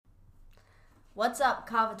What's up,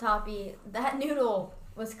 Cavatappi? That noodle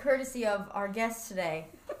was courtesy of our guest today,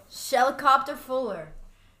 Shellicopter Fuller.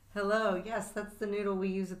 Hello, yes, that's the noodle we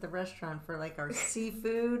use at the restaurant for like our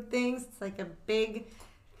seafood things. It's like a big,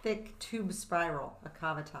 thick tube spiral, a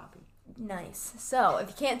cavatappi. Nice. So, if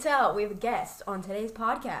you can't tell, we have a guest on today's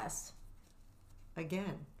podcast.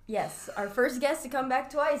 Again. Yes, our first guest to come back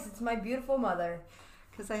twice. It's my beautiful mother.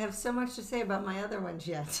 Because I have so much to say about my other ones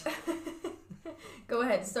yet. Go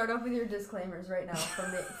ahead, start off with your disclaimers right now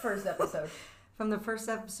from the first episode. From the first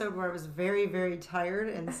episode where I was very, very tired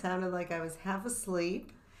and sounded like I was half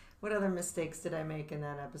asleep. What other mistakes did I make in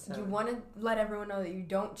that episode? You want to let everyone know that you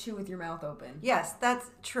don't chew with your mouth open. Yes, that's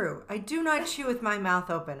true. I do not chew with my mouth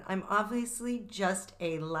open. I'm obviously just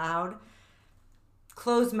a loud,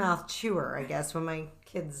 closed mouth chewer, I guess, when my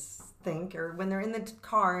kids think, or when they're in the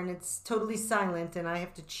car and it's totally silent and I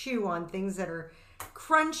have to chew on things that are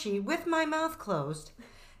crunchy with my mouth closed.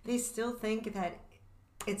 They still think that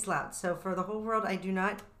it's loud. So for the whole world, I do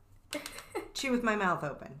not chew with my mouth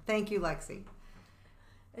open. Thank you, Lexi.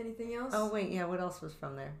 Anything else? Oh, wait, yeah, what else was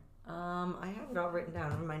from there? I have it all written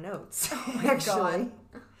down in my notes. Oh my God.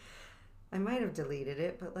 I might have deleted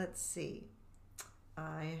it, but let's see.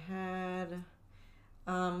 I had,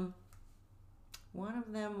 one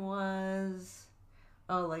of them was,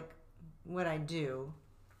 like what I do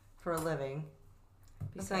for a living.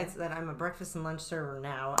 Besides that, I'm a breakfast and lunch server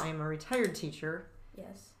now. I am a retired teacher.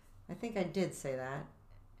 Yes. I think I did say that.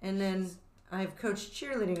 And then I've coached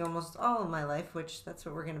cheerleading almost all of my life, which that's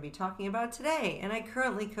what we're going to be talking about today. And I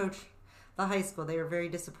currently coach the high school. They were very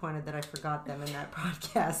disappointed that I forgot them in that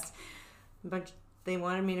podcast. But they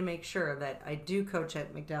wanted me to make sure that I do coach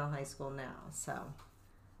at McDowell High School now.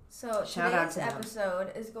 So shout out today's to them.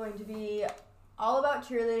 episode is going to be all about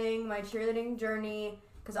cheerleading, my cheerleading journey.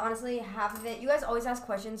 Because honestly, half of it, you guys always ask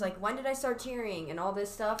questions like, when did I start cheering and all this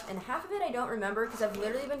stuff? And half of it I don't remember because I've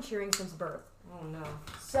literally been cheering since birth. Oh, no.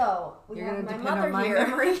 So, we You're have going to my depend mother on my here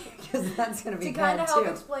memory? Because that's going to be to kind bad, of help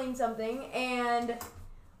too. explain something. And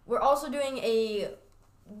we're also doing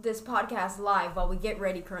this podcast live while we get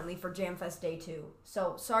ready currently for Jam Fest Day 2.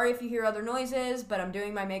 So, sorry if you hear other noises, but I'm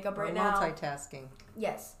doing my makeup right now. Multitasking.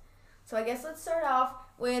 Yes. So I guess let's start off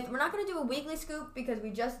with, we're not going to do a weekly scoop because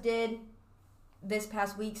we just did this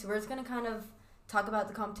past week, so we're just going to kind of talk about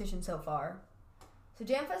the competition so far. So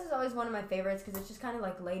Jam Fest is always one of my favorites because it's just kind of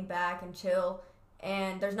like laid back and chill,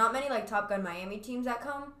 and there's not many like Top Gun Miami teams that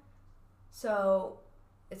come, so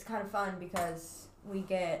it's kind of fun because we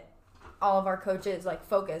get all of our coaches like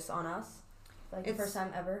focus on us. Like the first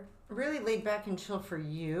time ever. Really laid back and chill for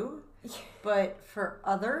you, but for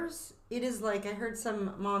others, it is like, I heard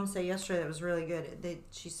some mom say yesterday that was really good.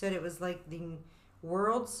 She said it was like the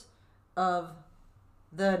worlds of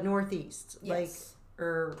the Northeast, Yes.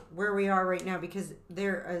 or where we are right now, because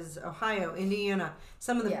there is Ohio, Indiana,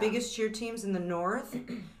 some of the biggest cheer teams in the North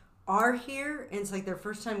are here, and it's like their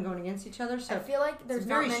first time going against each other. So I feel like there's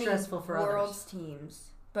very not many stressful for world's others. teams,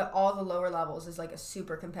 but all the lower levels is like a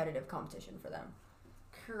super competitive competition for them.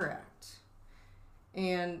 Correct.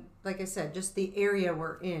 And like I said, just the area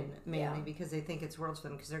we're in mainly Yeah. because they think it's worlds for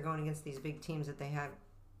them because they're going against these big teams that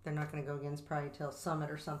they're not going to go against probably till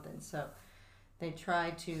Summit or something. So they try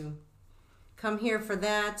to come here for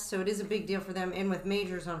that. So it is a big deal for them. And with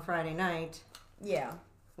majors on Friday night. Yeah.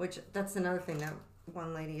 Which that's another thing that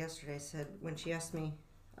one lady yesterday said when she asked me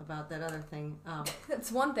about that other thing.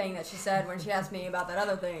 That's one thing that she said when she asked me about that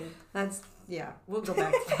other thing. We'll go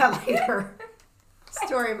back to that later.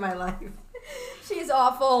 Story of my life. She's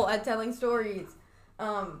awful at telling stories.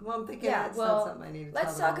 Well, I'm thinking that's not something I need to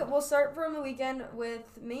let's tell talk. them. We'll start from the weekend with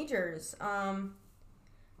majors.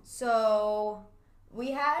 So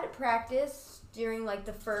we had practice during like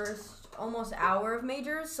the first almost hour of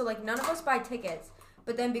majors. So like none of us buy tickets,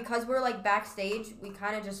 but then because we're like backstage, we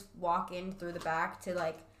kind of just walk in through the back to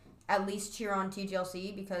like at least cheer on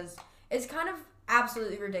TGLC because it's kind of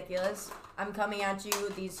absolutely ridiculous. I'm coming at you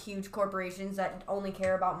with these huge corporations that only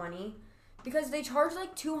care about money because they charge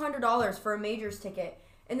like $200 for a majors ticket.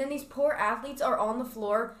 And then these poor athletes are on the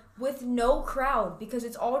floor with no crowd because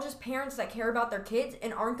it's all just parents that care about their kids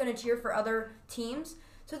and aren't going to cheer for other teams.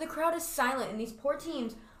 So the crowd is silent, and these poor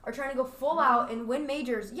teams are trying to go full out and win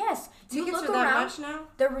majors. Yes, you Tickets look are around, that much now?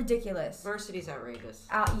 they're ridiculous. Varsity's outrageous.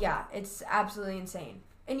 Yeah, it's absolutely insane.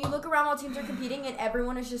 And you look around while teams are competing, and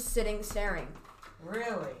everyone is just sitting, staring.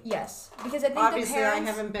 Really? Yes, because I think Obviously, the parents...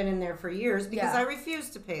 I haven't been in there for years because Yeah. I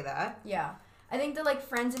refuse to pay that. Yeah. I think the like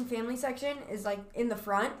friends and family section is like in the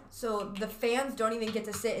front, so the fans don't even get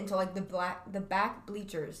to sit until like the back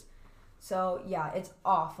bleachers. So yeah, it's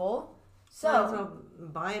awful. Might as well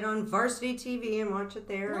buy it on Varsity TV and watch it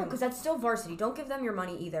there. No, because that's still varsity. Don't give them your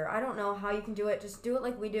money either. I don't know how you can do it. Just do it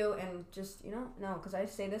like we do, and just no, because I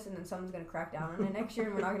say this and then someone's gonna crack down on it next year,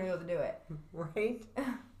 and we're not gonna be able to do it. Right.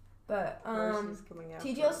 But coming out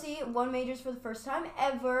TGLC won majors for the first time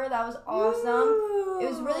ever. That was awesome. Woo! It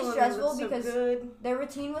was really stressful So because good. their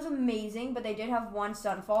routine was amazing, but they did have one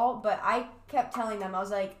sunfall. But I kept telling them, I was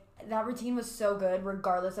like, that routine was so good,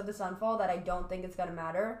 regardless of the sunfall, that I don't think it's gonna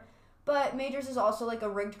matter. But majors is also like a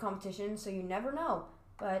rigged competition, so you never know.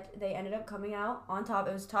 But they ended up coming out on top.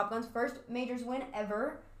 It was Top Gun's first majors win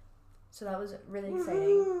ever, so that was really exciting.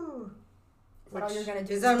 Woo-hoo. Is that all you're gonna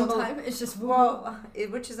do is this whole time? It's just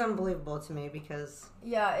which is unbelievable to me because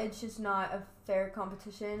yeah, it's just not a fair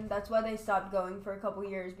competition. That's why they stopped going for a couple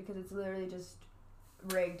years, because it's literally just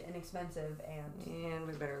rigged and expensive and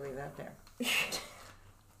we better leave that there.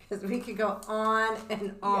 Because we could go on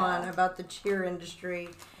and on about the cheer industry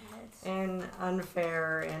and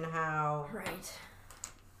unfair and how. Right.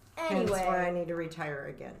 Anyway. That's why I Anyway, need to retire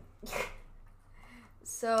again.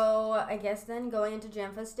 so I guess then going into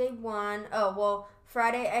Jam Fest Day 1. Oh, well,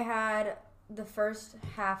 Friday I had the first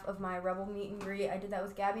half of my Rebel meet and greet. I did that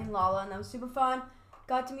with Gabby and Lala, and that was super fun.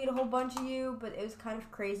 Got to meet a whole bunch of you, but it was kind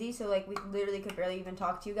of crazy. So, like, we literally could barely even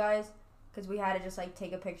talk to you guys because we had to just, like,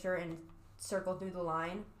 take a picture and circle through the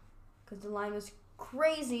line because the line was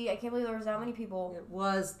crazy. I can't believe there was that many people. It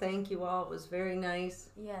was. Thank you all. It was very nice.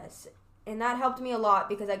 Yes. And that helped me a lot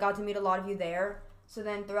because I got to meet a lot of you there. So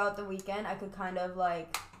then throughout the weekend, I could kind of,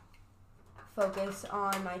 like, focus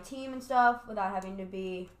on my team and stuff without having to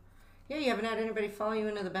be... Yeah, you haven't had anybody follow you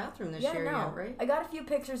into the bathroom this year yet, right? I got a few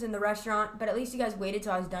pictures in the restaurant, but at least you guys waited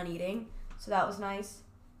till I was done eating. So that was nice.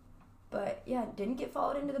 But, yeah, didn't get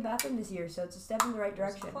followed into the bathroom this year, so it's a step in the right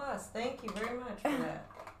direction. Plus, thank you very much for that.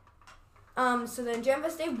 So then Jam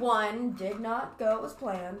Fest Day 1 did not go as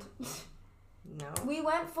planned. No. We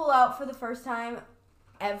went full out for the first time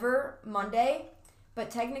ever Monday, but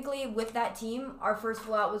technically with that team, our first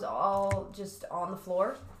full out was all just on the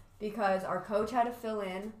floor because our coach had to fill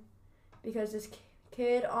in because this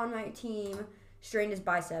kid on my team strained his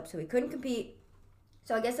bicep, so he couldn't compete.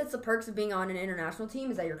 So I guess that's the perks of being on an international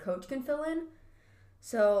team is that your coach can fill in.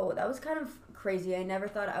 So that was kind of crazy. I never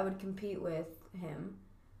thought I would compete with him,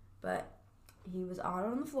 but he was out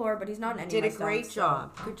on the floor, but he's not in any Did of a my great stunts,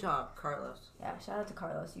 job. Good job, Carlos. Yeah, shout out to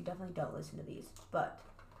Carlos. You definitely don't listen to these, but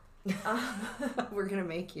we're gonna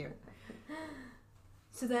make you.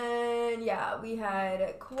 So then, yeah, we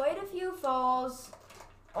had quite a few falls,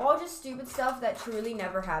 all just stupid stuff that truly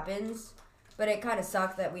never happens. But it kind of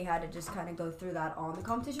sucked that we had to just kind of go through that on the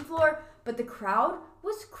competition floor. But the crowd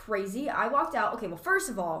was crazy. I walked out. Okay, well, first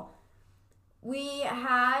of all, we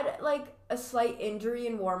had, like, a slight injury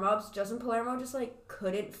in warm-ups. Justin Palermo just, like,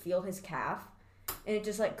 couldn't feel his calf. And it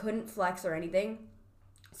just, like, couldn't flex or anything.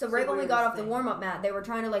 So right when we got off the warm-up mat, they were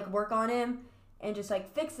trying to, like, work on him and just,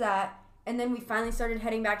 like, fix that. And then we finally started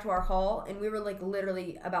heading back to our hall, and we were, like,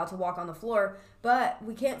 literally about to walk on the floor. But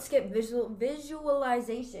we can't skip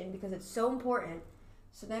visualization because it's so important.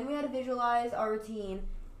 So then we had to visualize our routine,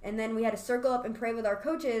 and then we had to circle up and pray with our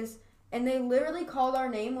coaches, and they literally called our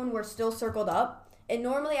name when we're still circled up. And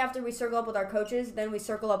normally after we circle up with our coaches, then we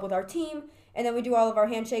circle up with our team, and then we do all of our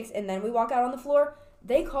handshakes, and then we walk out on the floor.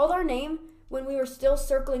 They called our name when we were still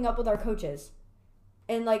circling up with our coaches.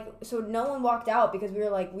 And, like, so no one walked out because we were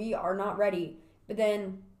like, we are not ready. But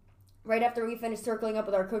then right after we finished circling up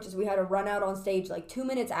with our coaches, we had to run out on stage, like, 2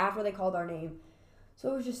 minutes after they called our name.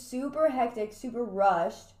 So it was just super hectic, super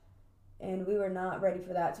rushed, and we were not ready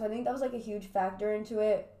for that. So I think that was, like, a huge factor into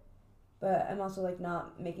it. But I'm also, like,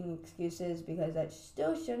 not making excuses because that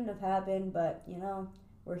still shouldn't have happened. But, you know,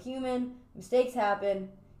 we're human. Mistakes happen.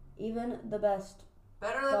 Even the best.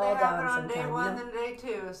 Better that they happen on day one than day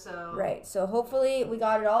two, so. Right. So hopefully we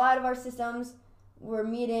got it all out of our systems. We're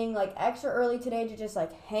meeting, like, extra early today to just,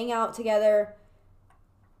 like, hang out together.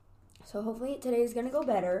 So hopefully today is going to go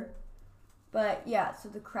better. But, yeah, so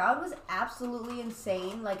the crowd was absolutely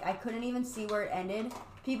insane. Like, I couldn't even see where it ended.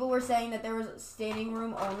 People were saying that there was standing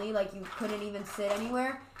room only, like, you couldn't even sit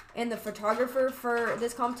anywhere. And the photographer for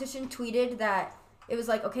this competition tweeted that it was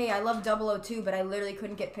like, okay, I love 002, but I literally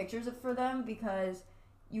couldn't get pictures for them because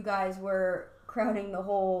you guys were crowding the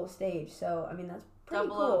whole stage. So, I mean, that's pretty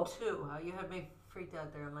cool. 002, huh? You had me freaked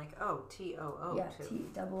out there. I'm like, oh, T-O-O-2. Yeah,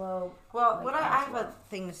 T-O-O. Well, like, I have a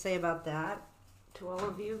thing to say about that to all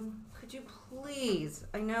of you. Could you please,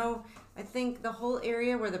 I think the whole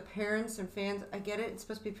area where the parents and fans, I get it, it's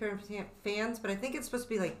supposed to be parents and fans, but I think it's supposed to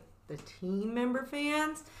be like the team member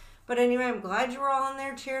fans. But anyway, I'm glad you were all in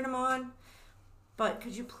there cheering them on. But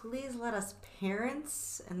could you please let us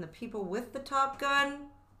parents and the people with the Top Gun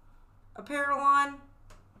apparel on.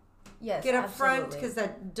 Yes, Get up front, absolutely. because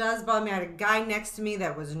that does bother me. I had a guy next to me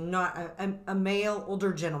that was not a male,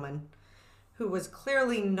 older gentleman who was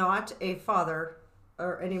clearly not a father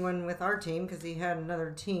or anyone with our team, because he had another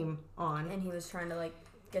team on. And he was trying to like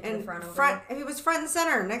get to And the front over there. he was front and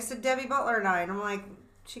center next to Debbie Butler and I. And I'm like,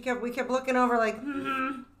 we kept looking over like,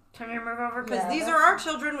 can you move over? Because these are our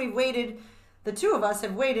children. We've waited, the two of us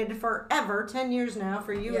have waited forever, 10 years now,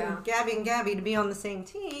 for you and Gabby to be on the same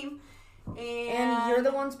team. And you're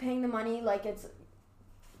the ones paying the money, like it's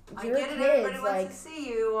your I get it, kids, everybody like wants to see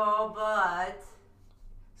you all, but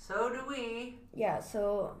so do we. yeah.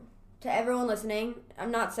 So to everyone listening,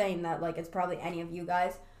 I'm not saying that like it's probably any of you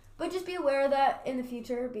guys, but just be aware of that in the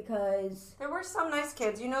future, because There were some nice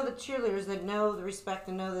kids, the cheerleaders that know the respect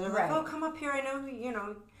and know that they're Right. like, oh, come up here, I know who, you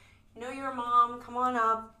know your mom, come on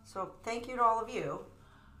up. So thank you to all of you.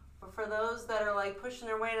 But for those that are like pushing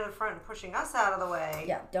their way to the front and pushing us out of the way.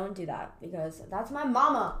 yeah, don't do that, because that's my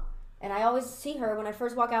mama, and I always see her when I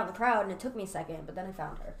first walk out in the crowd, and it took me a second, but then I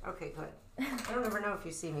found her. Okay, good. I don't ever know if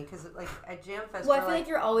you see me, because like at Jam Fest, Well, I feel like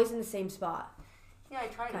you're always in the same spot. yeah, I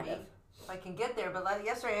try to kind be. of. If I can get there, but like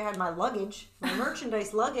yesterday I had my luggage, my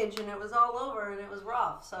merchandise luggage, and it was all over and it was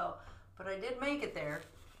rough. So, but I did make it there.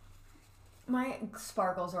 My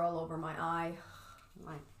sparkles are all over my eye,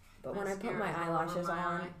 My but when I put my mascara's all over eyelashes my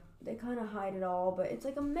on, eye. they kind of hide it all. But it's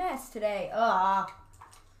like a mess today.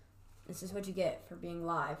 This is what you get for being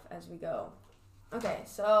live as we go. Okay,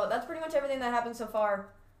 so that's pretty much everything that happened so far,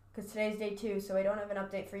 because today's day 2, so I don't have an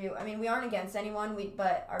update for you. I mean, we aren't against anyone,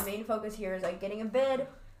 but our main focus here is like getting a bid,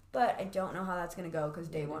 but I don't know how that's going to go, because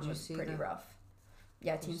day 1 you was see pretty the- rough.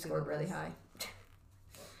 Yeah, Did you team see scored the really list? high.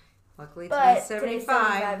 Luckily But today's today's 75,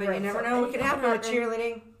 75, but you right, never so know what could anything happen can with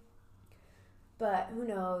cheerleading. But who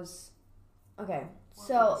knows? Okay, What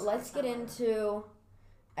so else let's is get there? into,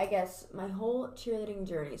 I guess, my whole cheerleading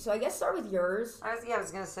journey. So I guess start with yours, I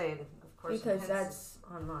was gonna say, of course, because hence that's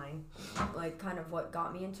on mine. like kind of what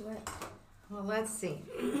got me into it. Well, let's see.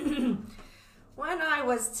 When I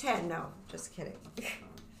was 10, no, just kidding.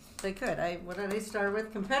 They could. What did I start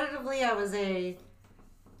with? Competitively, I was a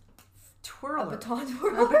twirler. A baton A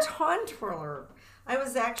twirler. baton twirler. I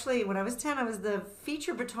was actually, when I was 10, I was the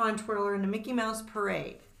feature baton twirler in the Mickey Mouse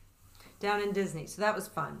Parade down in Disney. So that was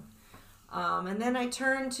fun. And then I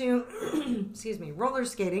turned to, roller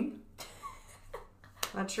skating.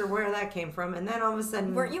 Not sure where that came from. And then all of a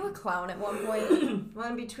sudden, Weren't you a clown at one point? well,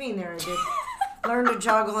 in between there, I did learn to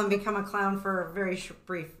juggle and become a clown for a very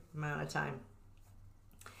brief amount of time.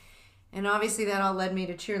 And obviously that all led me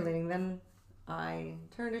to cheerleading. Then I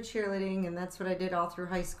turned to cheerleading, and that's what I did all through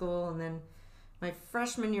high school. And then my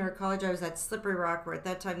freshman year of college, I was at Slippery Rock, where at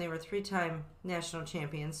that time they were 3-time national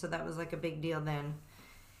champions, so that was like a big deal then.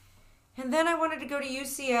 And then I wanted to go to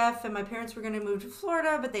UCF, and my parents were going to move to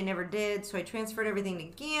Florida, but they never did, so I transferred everything to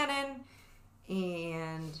Gannon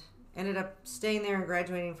and ended up staying there and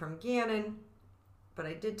graduating from Gannon. But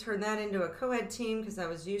I did turn that into a co-ed team, because I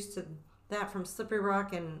was used to that from Slippery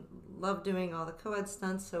Rock and loved doing all the co-ed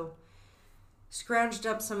stunts, so scrounged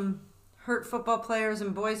up some hurt football players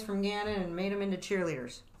and boys from Gannon and made them into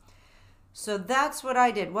cheerleaders. So that's what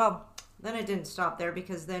I did. Well, then I didn't stop there,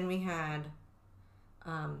 because then we had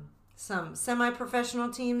some semi-professional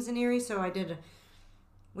teams in Erie, so I did,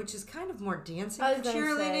 which is kind of more dancing I than was gonna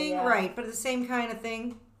cheerleading, say, yeah. right? But the same kind of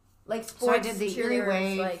thing. Like So I sports did the Erie cheerleaders,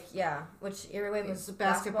 Wave. like yeah, which Erie Wave It was was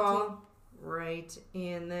basketball. basketball, right?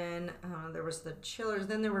 And then there was the Chillers.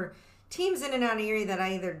 Then there were teams in and out of Erie that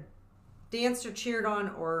I either danced or cheered on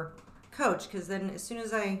or coached. Because then as soon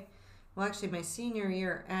as actually my senior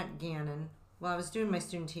year at Gannon, while I was doing my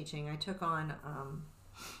student teaching, I took on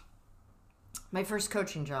my first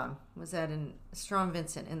coaching job was at Strong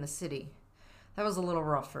Vincent in the city. That was a little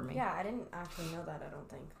rough for me. Yeah, I didn't actually know that. I don't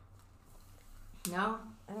think. No?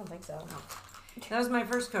 I don't think so. That was my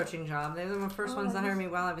first coaching job. They were the first ones that nice. hired me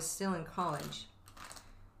while I was still in college.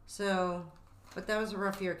 So, but that was a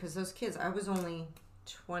rough year, because those kids, I was only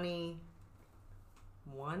 21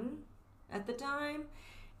 at the time,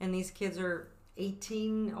 and these kids are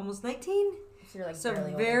 18, almost 19. So you're like So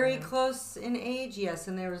barely older very than them. close in age, yes,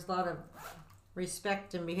 and there was a lot of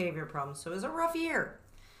respect and behavior problems. So it was a rough year.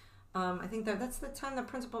 I think that's the time the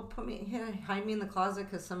principal hide me in the closet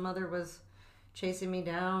because some mother was chasing me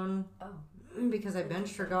down because I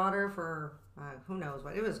benched her daughter for who knows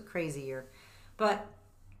what. It was a crazy year. But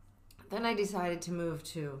then I decided to move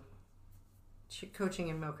to coaching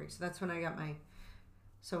in Mill Creek. So that's when I got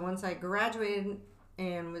so once I graduated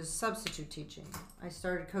and was substitute teaching, I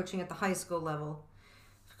started coaching at the high school level.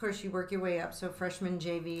 Of course, you work your way up. So freshman,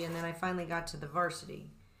 JV, and then I finally got to the varsity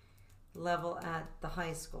level at the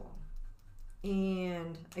high school.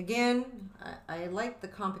 And again, I like the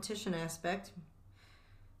competition aspect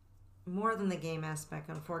more than the game aspect,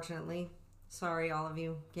 unfortunately. Sorry, all of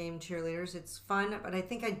you game cheerleaders. It's fun, but I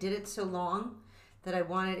think I did it so long that it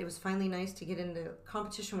was finally nice to get into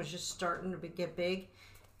competition. Was just starting to get big,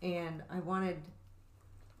 and I wanted,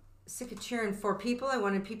 sick of cheering for people, I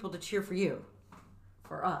wanted people to cheer for you,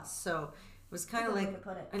 for us. So it was kind of like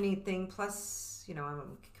a neat thing. Plus, I'm a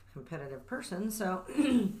competitive person, so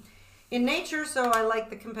in nature, so I like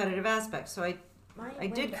the competitive aspect. So I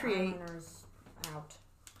did create. Out.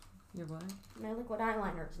 Your what? My liquid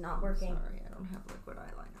eyeliner is not working. Sorry, I don't have liquid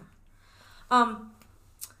eyeliner.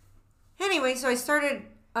 Anyway, so I started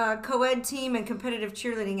a co-ed team and competitive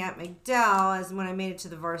cheerleading at McDowell as when I made it to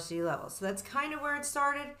the varsity level. So that's kind of where it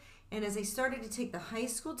started. And as I started to take the high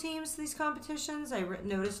school teams to these competitions, I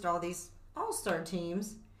noticed all these all-star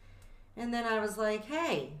teams. And then I was like,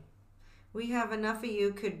 hey, we have enough of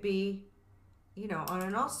you could be, on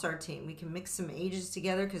an all-star team. We can mix some ages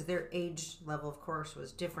together because their age level, of course,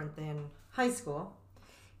 was different than high school.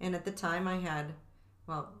 And at the time I had,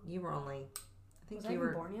 you were only, I think you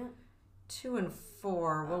were born yet? 2 and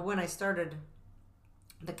 4. Well, when I started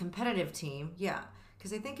the competitive team,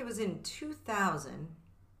 because I think it was in 2000.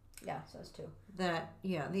 Yeah, so it's 2.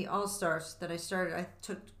 The All-Stars that I started, I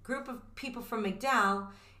took a group of people from McDowell,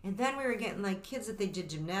 and then we were getting like kids that they did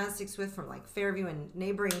gymnastics with from like Fairview and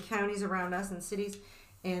neighboring counties around us and cities.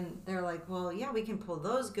 And they're like, well, yeah, we can pull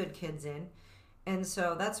those good kids in. And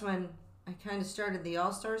so that's when I kind of started the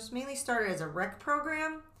All-Stars. Mainly started as a rec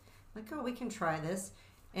program. Like, oh, we can try this.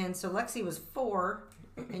 And so Lexi was 4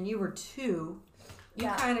 and you were 2. You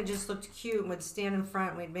kind of just looked cute and would stand in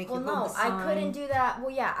front and we'd make you hold the sign. I couldn't do that. Well,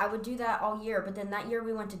 yeah, I would do that all year. But then that year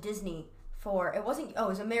we went to Disney it was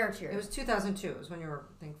AmeriCheer. It was 2002. It was when you were,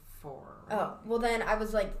 I think, 4. Right? Oh, well then I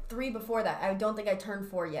was like 3 before that. I don't think I turned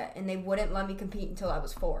 4 yet. And they wouldn't let me compete until I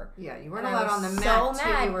was 4. Yeah, you weren't allowed on the mat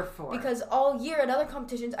till you were 4. Because all year at other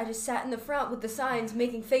competitions, I just sat in the front with the signs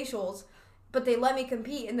making facials. But they let me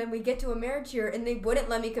compete, and then we get to AmeriCheer, and they wouldn't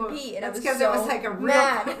let me compete, and I was so because it was like a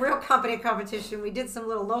real company competition. We did some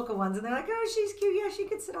little local ones, and they're like, "Oh, she's cute. Yeah, she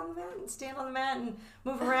could sit on the mat and stand on the mat and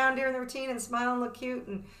move around during the routine and smile and look cute,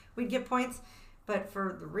 and we'd get points." But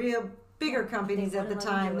for the real bigger companies at the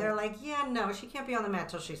time, they're like, "Yeah, no, she can't be on the mat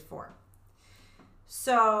till she's 4."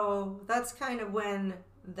 So that's kind of when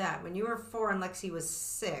you were 4 and Lexi was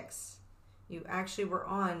 6, you actually were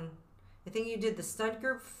on. I think you did the stunt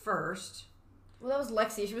group first. Well, that was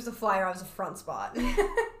Lexi. She was a flyer. I was a front spot.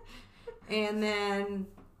 And then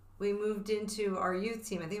we moved into our youth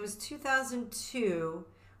team. I think it was 2002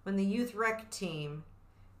 when the youth rec team,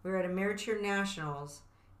 we were at AmeriCheer Nationals,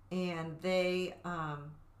 and they,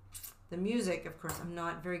 the music, of course, I'm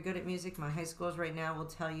not very good at music. My high schools right now will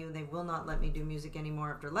tell you they will not let me do music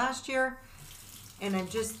anymore after last year. And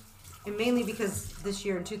mainly because this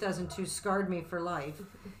year in 2002 scarred me for life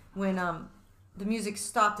when, the music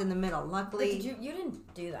stopped in the middle. Luckily, you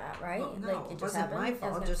didn't do that, right? Well, no, it wasn't my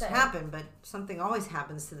fault. It just happened. But something always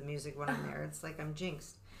happens to the music when I'm there. It's like I'm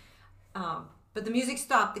jinxed. But the music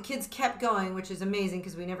stopped. The kids kept going, which is amazing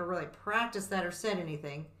because we never really practiced that or said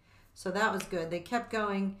anything. So that was good. They kept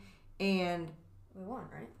going, and we won,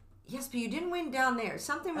 right? Yes, but you didn't win down there.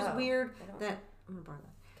 Something was weird that I'm gonna borrow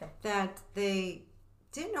that. Okay. That they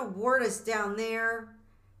didn't award us down there,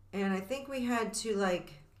 and I think we had to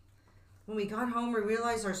like. When we got home, we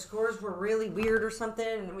realized our scores were really weird or something,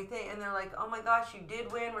 and they're like, "Oh my gosh, you did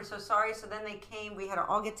win! We're so sorry." So then they came. We had to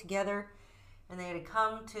all get together, and they had to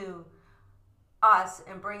come to us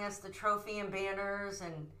and bring us the trophy and banners.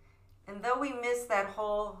 And though we missed that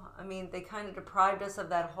whole, they kind of deprived us of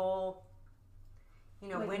that whole,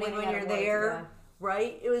 winning when you're there,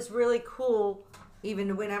 right? It was really cool, even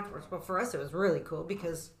to win afterwards. But for us, it was really cool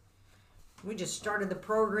because. We just started the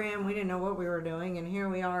program. We didn't know what we were doing, and here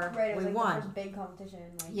we are. Right, it was we like won. The first big competition.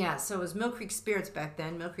 Yeah, so it was Mill Creek Spirits back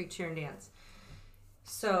then, Mill Creek Cheer and Dance.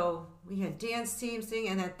 So we had dance teams,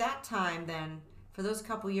 and at that time, then for those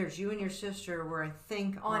couple years, you and your sister were, I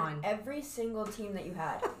think, on every single team that you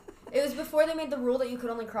had. It was before they made the rule that you could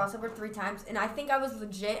only cross over 3 times, and I think I was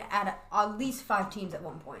legit at least 5 teams at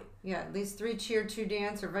one point. Yeah, at least 3 cheer, 2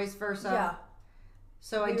 dance, or vice versa. Yeah.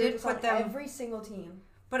 So I did put them every single team.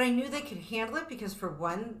 But I knew they could handle it because, for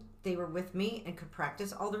one, they were with me and could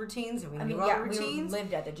practice all the routines, and we knew all the routines. We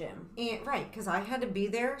lived at the gym. And, right, because I had to be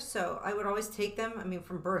there, so I would always take them.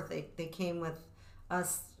 From birth, they came with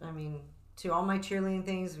us, to all my cheerleading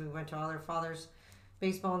things. We went to all their father's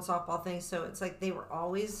baseball and softball things, so it's like they were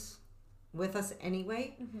always with us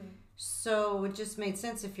anyway. Mm-hmm. So it just made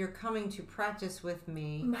sense if you're coming to practice with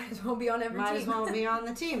me. Might as well be on every Might team. as well be on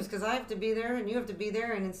the teams because I have to be there and you have to be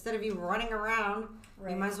there, and instead of you running around,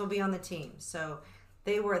 Right. you might as well be on the team. So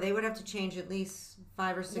they would have to change at least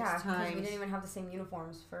 5 or 6 because times. we didn't even have the same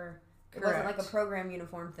uniforms for. It Correct. wasn't like a program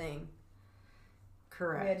uniform thing.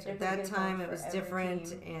 Correct. At that different time, it uniforms was for every different,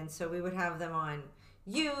 team. and so we would have them on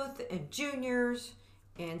youth and juniors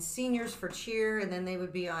and seniors for cheer, and then they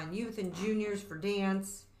would be on youth and juniors for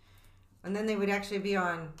dance, and then they would actually be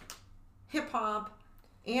on hip hop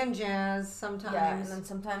and jazz sometimes. Yeah, and then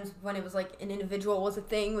sometimes when it was like an individual was a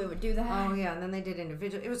thing, we would do that. Oh yeah, and then they did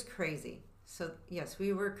individual. It was crazy. So yes,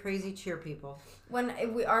 we were crazy cheer people. When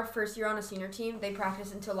our first year on a senior team, they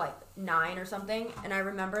practiced until like 9 or something, and I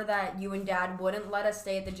remember that you and Dad wouldn't let us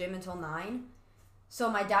stay at the gym until 9.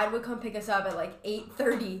 So my dad would come pick us up at like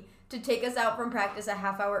 8:30 to take us out from practice a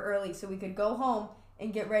half hour early so we could go home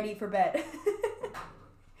and get ready for bed.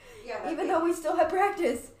 Yeah, even though we still had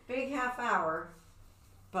practice. big half hour,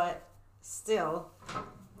 but still,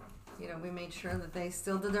 we made sure that they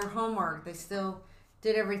still did their homework. They still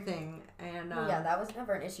did everything, and Yeah, that was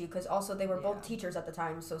never an issue because also they were both Yeah. teachers at the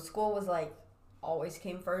time, so school was like always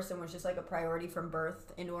came first and was just like a priority from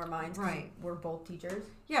birth into our minds. 'Cause Right. we're both teachers.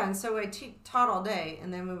 yeah, and so I taught all day,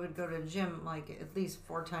 and then we would go to the gym like at least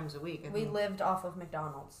 4 times a week. We lived off of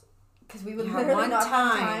McDonald's because we would Yeah, literally one not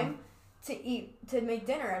have time. time to make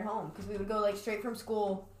dinner at home because we would go like straight from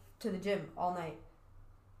school to the gym all night.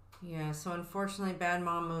 Yeah, so unfortunately, Bad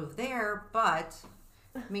Mom moved there, but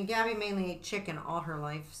I mean, Gabby mainly ate chicken all her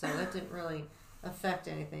life, so that didn't really affect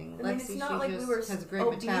anything. I mean, it's not like we were has great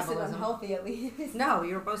obese and metabolism. unhealthy at least. No,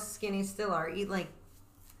 you were both skinny, still are. Eat like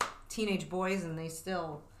teenage boys, and they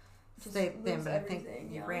still Just stay thin. lose But I think everything,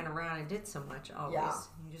 you yeah. ran around and did so much always. Yeah.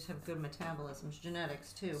 You just have good metabolism,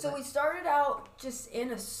 genetics too. So but- we started out just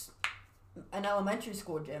in an elementary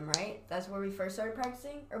school gym, right? That's where we first started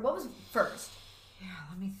practicing? Or what was first? Yeah,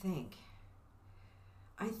 let me think.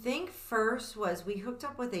 I think first was we hooked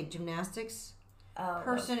up with a gymnastics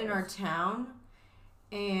person in our town,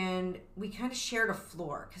 and we kind of shared a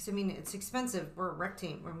floor because I mean it's expensive. We're a rec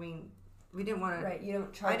team. I mean, we didn't want to. Right, you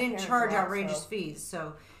don't charge. I didn't parents charge a lot, outrageous so- fees,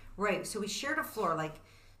 so right. So we shared a floor,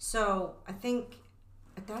 so I think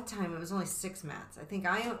at that time it was only 6 mats. I think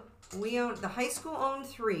we owned the high school owned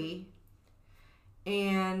 3,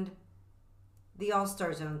 and the All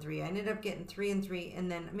Stars owned 3. I ended up getting 3 and 3,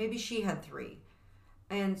 and then maybe she had 3.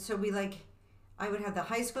 And so I would have the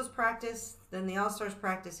high school's practice, then the All Stars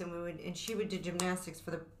practice, and she would do gymnastics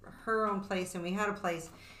for her own place, and we had a place.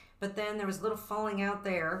 But then there was a little falling out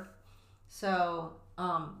there, so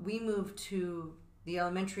we moved to the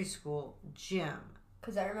elementary school gym,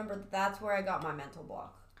 Because I remember that's where I got my mental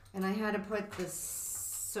block. and I had to put this.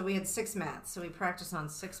 So we had 6 mats, so we practiced on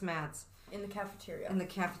 6 mats In the cafeteria. in the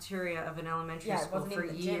cafeteria of an elementary yeah, it school wasn't for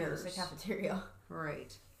even the gym, it years. was the cafeteria.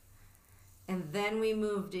 Right. And then we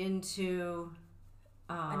moved into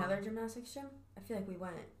Another gymnastics gym? I feel like we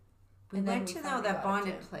went. We and then went we to finally that got a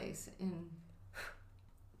bonded gym. place in.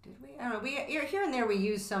 Did we? I don't know. We here and there we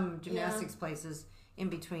used some gymnastics places in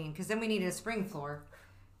between because then we needed a spring floor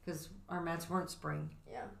because our mats weren't spring.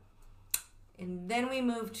 Yeah. And then we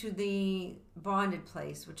moved to the bonded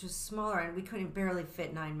place, which was smaller, and we couldn't barely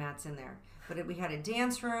fit 9 mats in there. But we had a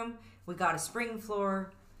dance room. We got a spring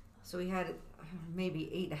floor, so we had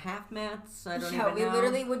maybe 8.5 mats. I don't even know. We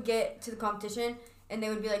literally would get to the competition and they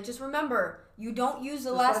would be like, just remember, you don't use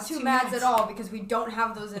the Those last last 2 2 mats mats. at all because we don't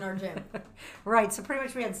have those in our gym. Right, so pretty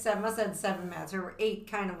much we had 7. Must have had 7 mats. There were 8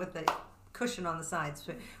 kind of with the cushion on the sides.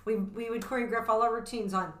 But we would choreograph all our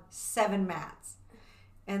routines on 7 mats,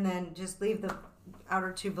 and then just leave the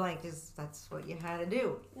outer 2 blank because that's what you had to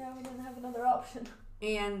do. Yeah, we didn't have another option.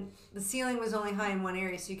 And the ceiling was only high in one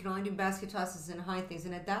area, so you could only do basket tosses and high things.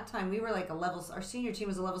 And at that time, we were like a level. Our senior team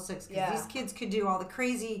was a level 6 because Yeah. these kids could do all the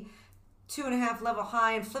crazy 2.5 level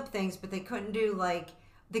high and flip things, but they couldn't do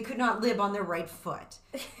they could not live on their right foot.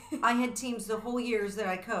 I had teams the whole years that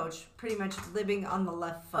I coached pretty much living on the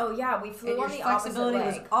left foot. Oh yeah, we and flew your on the opposite flexibility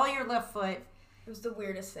leg. was all your left foot. It was the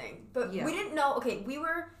weirdest thing. But Yeah. we didn't know, okay, we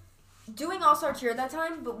were doing All-Star Cheer at that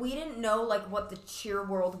time, but we didn't know, what the cheer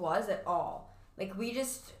world was at all. It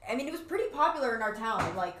was pretty popular in our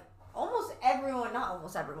town. Almost everyone, not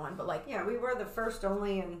almost everyone, but Yeah, we were the first,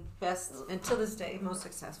 only, and best, and to this day, most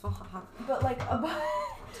successful.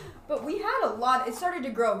 but we had a lot, it started to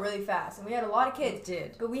grow really fast, and we had a lot of kids. It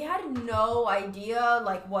did. But we had no idea,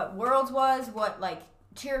 what Worlds was, what,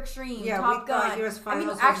 Cheer Extreme, Yeah, Top we Gun. thought US I mean, Finals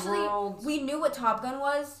was actually, Worlds. we knew what Top Gun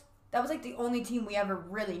was. That was, the only team we ever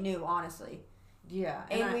really knew, honestly. Yeah.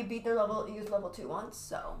 And we beat their level 2 once,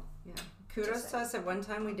 so. Yeah. Kudos to us. At one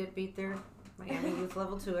time, we did beat their Miami Youth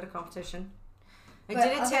Level 2 at a competition. I But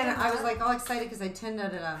did other attend. than I was that- like all excited because I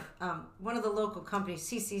attended at one of the local companies,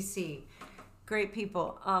 CCC. Great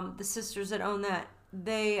people. The sisters that own that,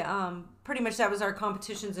 they pretty much that was our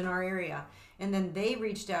competitions in our area, and then they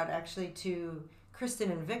reached out actually to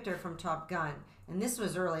Kristen and Victor from Top Gun, and this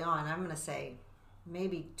was early on. I'm gonna say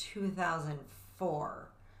maybe 2004,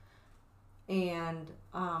 and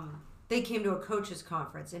they came to a coaches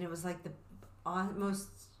conference, and it was like the most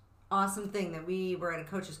awesome thing that we were at a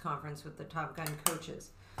coaches conference with the Top Gun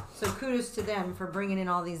coaches. So kudos to them for bringing in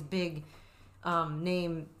all these big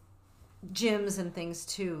name gyms and things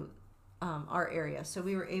to our area. So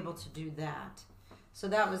we were able to do that. So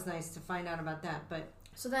that was nice to find out about that. But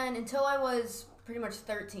So then until I was pretty much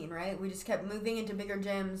 13, right? We just kept moving into bigger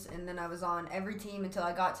gyms, and then I was on every team until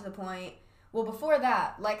I got to the point. Well, before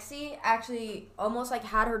that, Lexi actually almost like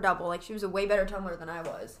had her double. Like she was a way better tumbler than I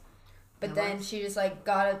was. But then she just like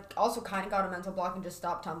also kind of got a mental block and just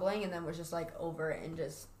stopped tumbling, and then was just like over it and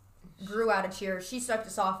just grew out of cheer. She stuck to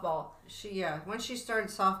softball. Once she started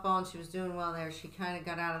softball and she was doing well there, she kind of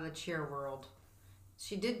got out of the cheer world.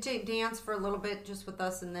 She did dance for a little bit just with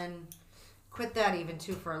us, and then quit that even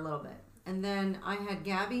too for a little bit. And then I had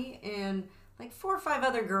Gabby and like 4 or 5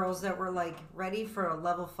 other girls that were like ready for a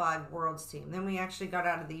level 5 worlds team. Then we actually got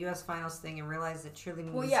out of the U.S. finals thing and realized that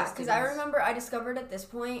cheerleading. Well, yeah, because I remember I discovered at this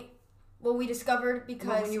point. Well, we discovered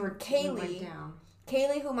because when you were Kaylee,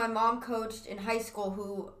 who my mom coached in high school,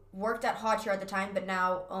 who worked at Hot Cheer at the time, but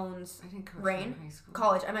now owns I didn't coach Rain in high school.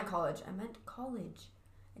 College. I meant college. I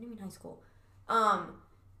didn't mean high school.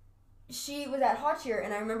 She was at Hot Cheer,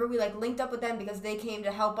 and I remember we like linked up with them because they came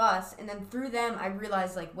to help us, and then through them I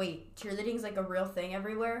realized like, wait, cheerleading's like a real thing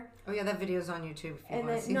everywhere. Oh yeah, that video's on YouTube if you And want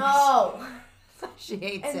to then see. no. She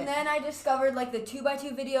hates it. And then I discovered like the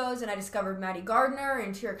 2x2 videos, and I discovered Maddie Gardner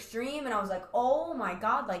and Cheer Extreme, and I was like, oh my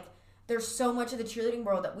god, like there's so much of the cheerleading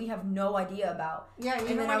world that we have no idea about. Yeah,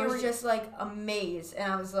 and then I was just like amazed,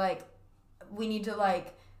 and I was like, we need to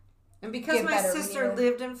like. And because get my better, sister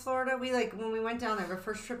lived in Florida, we like when we went down there, our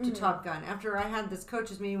first trip to Top Gun. After I had this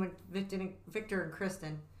coaches meeting with Victor and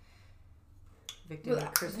Kristen. Victor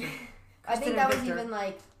and Kristen. I think that was even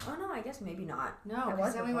like, oh no, I guess maybe not. No,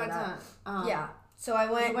 because then we went to yeah. So I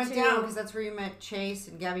went down because that's where you met Chase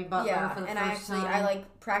and Gabby Butler for the first time. I like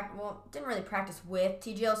didn't really practice with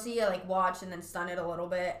TGLC. I like watched and then stunned it a little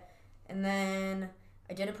bit, and then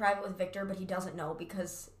I did a private with Victor, but he doesn't know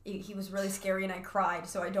because he was really scary and I cried.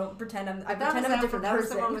 So I don't pretend I pretend I'm a different person. That was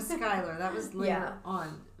the one with Skylar. That was later Yeah.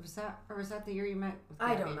 on. Was that the year you met with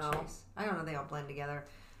I Gabby don't know. and Chase? I don't know. They all blend together.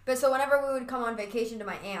 But so whenever we would come on vacation to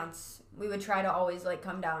my aunt's, we would try to always like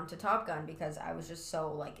come down to Top Gun because I was just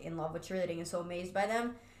so like in love with cheerleading and so amazed by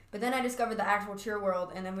them. But then I discovered the actual cheer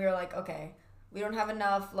world, and then we were like, okay, we don't have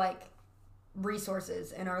enough like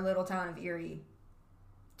resources in our little town of Erie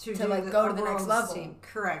to like go to the next level. Team.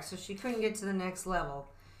 Correct. So she couldn't get to the next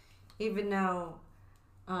level, even though,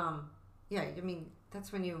 yeah. I mean,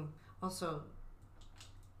 that's when you also.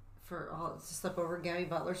 To sleep over at Gabby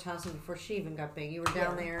Butler's house, and before she even got big, you were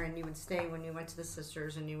down there, and you would stay when you went to the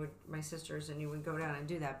sisters, and my sisters, and you would go down and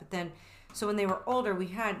do that. But then, so when they were older, we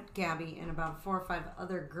had Gabby and about 4 or 5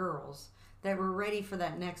 other girls that were ready for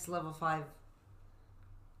that next level 5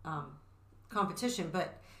 competition,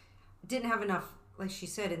 but didn't have enough, like she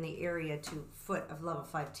said, in the area to foot a level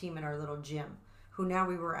 5 team in our little gym. Who now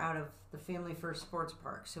we were out of the Family First Sports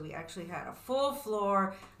Park, so we actually had a full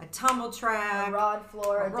floor, a tumble track, a rod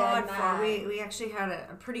floor, a dead mat. We actually had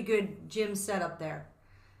a pretty good gym set up there.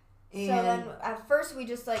 And so then at first we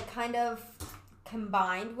just like kind of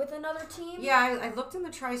combined with another team. Yeah, I looked in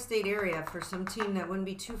the tri-state area for some team that wouldn't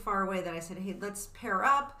be too far away. That I said, hey, let's pair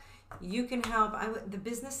up. You can help. The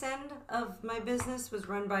business end of my business was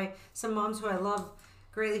run by some moms who I love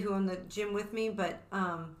greatly, who own the gym with me, but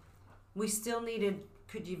we still needed,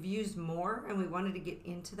 could you've used more, and we wanted to get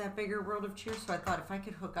into that bigger world of cheer, so I thought if I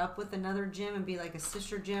could hook up with another gym and be like a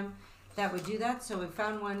sister gym, that would do that. So we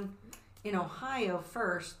found one in Ohio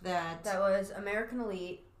first that was American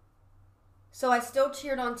Elite. So I still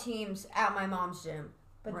cheered on teams at my mom's gym,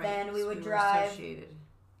 but right, then we so would were drive associated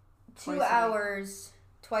 2 hours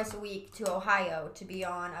twice a week to Ohio to be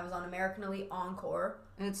on. I was on American Elite Encore.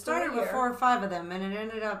 And it started with 4 or 5 of them, and it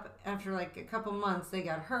ended up after like a couple months they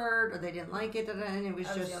got hurt or they didn't like it, and it was I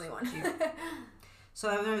was just the only one. So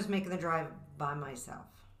I was making the drive by myself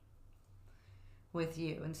with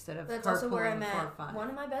you instead of That's carpooling also where I 4 met or 5. one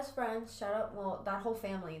of my best friends. Shout out, well, that whole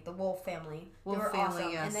family, the Wolf family. Wolf they were family,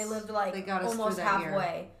 awesome, yes. and they lived like They got us almost through that year.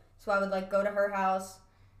 halfway. So I would like go to her house.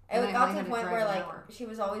 And It I got only to had the to point drive where an like hour. she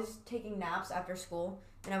was always taking naps after school,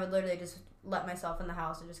 and I would literally just let myself in the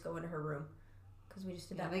house and just go into her room. because we just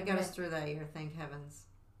did Yeah, that. they got us through that year, thank heavens.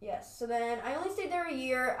 Yes. So then I only stayed there a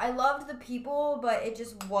year. I loved the people, but it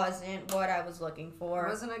just wasn't what I was looking for. It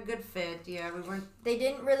wasn't a good fit. Yeah, we weren't. They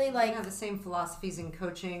didn't really We like. didn't have the same philosophies in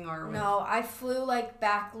coaching or. No, I flew like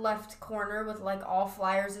back left corner with like all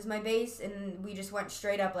flyers as my base, and we just went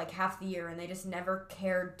straight up like half the year, and they just never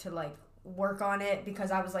cared to like work on it because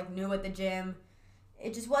I was like new at the gym.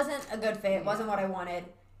 It just wasn't a good fit. It wasn't what I wanted.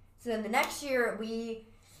 So then the next year we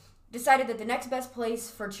decided that the next best place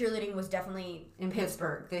for cheerleading was definitely in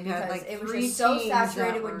Pittsburgh. They because had like it was three just so teams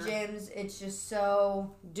saturated that with were gyms. It's just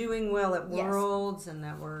so doing well at Yes. Worlds and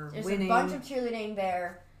that were there's winning. a bunch of cheerleading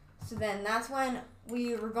there. So then that's when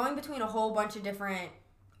we were going between a whole bunch of different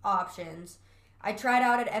options. I tried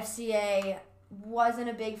out at FCA, wasn't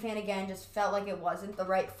a big fan again, just felt like it wasn't the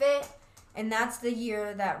right fit. And that's the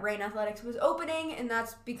year that Rain Athletics was opening, and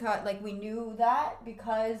that's because like we knew that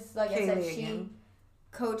because like I said, Kaylee she again.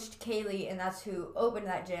 coached Kaylee, and that's who opened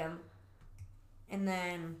that gym. And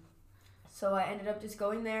then, so I ended up just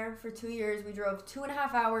going there for 2 years. We drove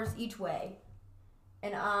 2.5 hours each way,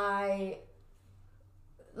 and I,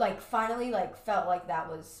 like, finally, like, felt like that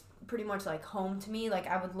was pretty much, like, home to me. Like,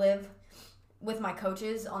 I would live with my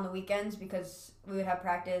coaches on the weekends because we would have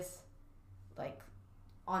practice, like,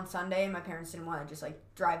 on Sunday, and my parents didn't want to just, like,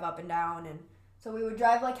 drive up and down. And so we would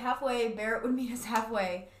drive, like, halfway. Barrett would meet us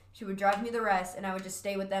halfway. She would drive me the rest, and I would just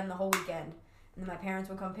stay with them the whole weekend. And then my parents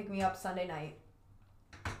would come pick me up Sunday night.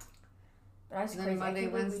 But I was And crazy. then Monday, I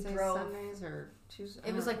can't believe we Wednesday, drove. Sundays, or Tuesday.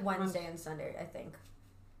 It was like Wednesday and Sunday, I think.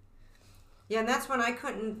 Yeah, and that's when I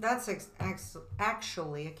couldn't. That's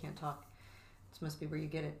actually, I can't talk. This must be where you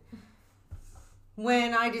get it.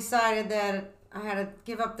 When I decided that I had to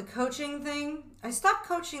give up the coaching thing, I stopped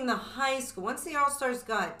coaching the high school. Once the All-Stars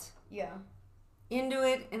got Yeah. into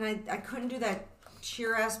it, and I couldn't do that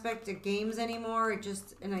cheer aspect of games anymore. I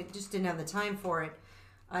just didn't have the time for it.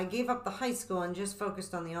 I gave up the high school and just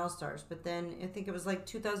focused on the All-Stars. But then I think it was like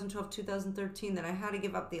 2012, 2013 that I had to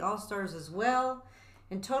give up the All-Stars as well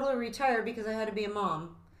and totally retire because I had to be a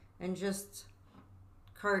mom and just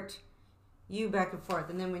cart you back and forth.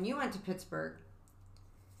 And then when you went to Pittsburgh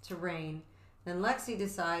to Rain, then Lexi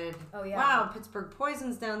decided, Oh, yeah. wow, Pittsburgh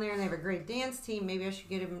Poison's down there and they have a great dance team. Maybe I should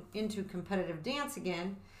get him into competitive dance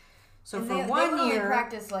again. So And for they 1 would only year,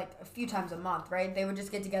 practice like a few times a month, right? They would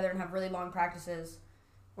just get together and have really long practices.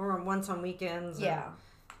 or once on weekends. Yeah.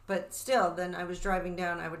 But still, then I was driving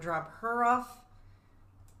down. I would drop her off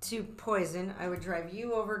to Poison. I would drive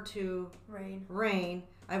you over to Rain.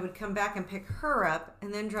 I would come back and pick her up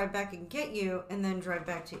and then drive back and get you and then drive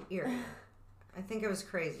back to Erie. I think it was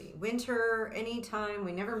crazy. Winter, anytime,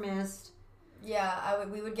 we never missed. Yeah,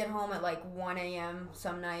 we would get home at like 1 a.m.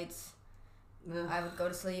 some nights. Ugh. I would go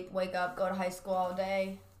to sleep, wake up, go to high school all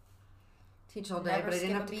day. Teach all day, Never but I didn't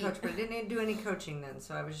skip have a to beat. coach. But I didn't do any coaching then,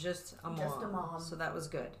 so I was just a mom. Just a mom. So that was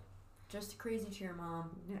good. Just a crazy cheer mom.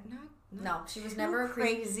 Not No, she was too never a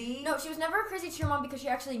crazy. No, she was never a crazy cheer mom because she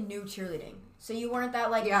actually knew cheerleading. So you weren't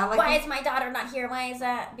that like, Yeah, like why you- is my daughter not here? Why is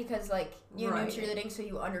that? Because like you Right. knew cheerleading, so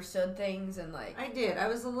you understood things and like. I did. I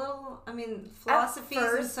was a little, philosophies and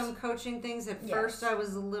first- some coaching things. At Yes. first, I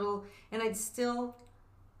was a little, and I'd still,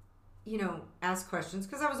 ask questions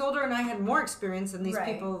because I was older and I had more experience than these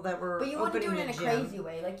Right. people that were But you wouldn't do opening it in a the gym. crazy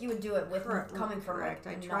way. Like you would do it with coming from Correct.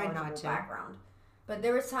 like I a tried not knowledgeable to. background. But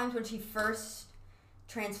there was times when she first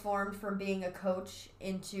transformed from being a coach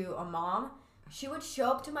into a mom. She would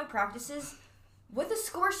show up to my practices with a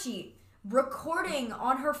score sheet, recording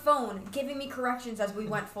on her phone, giving me corrections as we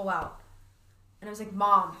went full out. And I was like,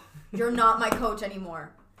 Mom, you're not my coach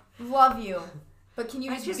anymore. Love you. But can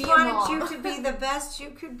you I just, just be a wanted mom? you to be the best you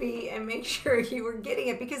could be and make sure you were getting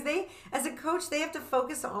it because they, as a coach, they have to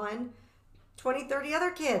focus on 20, 30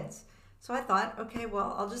 other kids. So I thought, okay,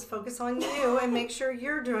 well, I'll just focus on you and make sure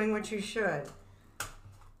you're doing what you should.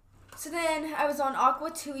 So then I was on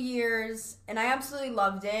Aqua 2 years, and I absolutely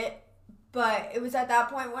loved it. But it was at that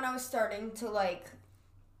point when I was starting to, like,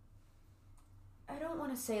 I don't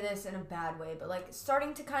want to say this in a bad way, but, like,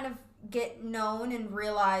 starting to kind of get known and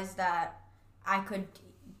realize that I could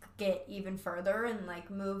get even further and, like,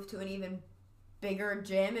 move to an even bigger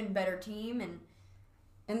gym and better team.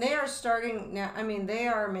 And they are starting now. I mean, they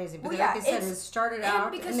are amazing. But Well, like yeah, I said, it's- it started and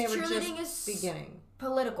out because and they were cheerleading just is beginning.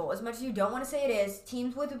 Political. As much as you don't want to say it is,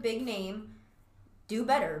 teams with a big name do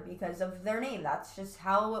better because of their name. That's just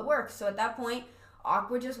how it works. So at that point,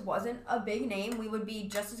 Aqua just wasn't a big name. We would be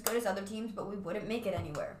just as good as other teams, but we wouldn't make it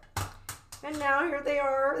anywhere. And now here they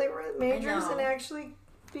are. They were the majors know. and actually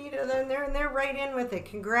beat it. And they're right in with it.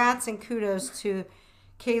 Congrats and kudos to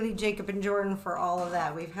Kaylee, Jacob, and Jordan for all of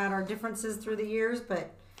that. We've had our differences through the years, but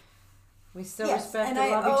We still Yes, respect and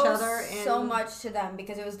and I love each owe other. And so much to them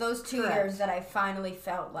because it was those 2 Correct. years that I finally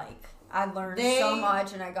felt like I learned They so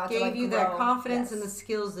much and I got to gave like you grow. that confidence Yes. and the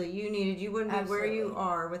skills that you needed. You wouldn't be where you Absolutely.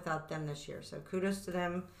 are without them this year. So kudos to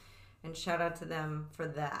them and shout out to them for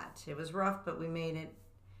that. It was rough, but we made it.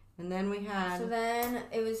 And then we had... So then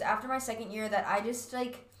it was after my second year that I just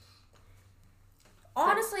like,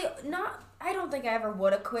 honestly, not, I don't think I ever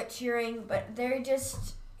would have quit cheering, but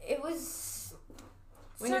it was,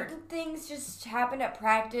 certain things just happened at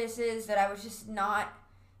practices that I was just not,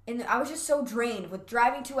 and I was just so drained with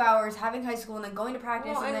driving 2 hours, having high school, and then going to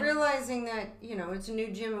practice. Well, and then realizing that, it's a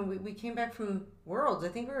new gym, and we came back from Worlds. I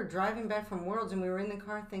think we were driving back from Worlds, and we were in the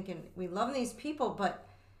car thinking, we love these people, but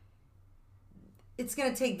it's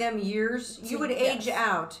going to take them years. You would age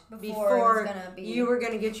out before you were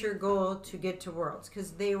going to get your goal to get to Worlds,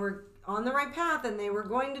 because they were on the right path, and they were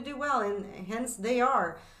going to do well, and hence they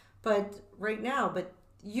are. But right now,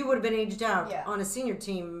 you would have been aged out on a senior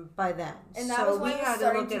team by then. And that was when we it was had to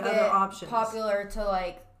starting look to at get other options. popular to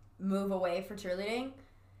like move away for cheerleading.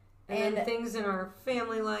 And then things in our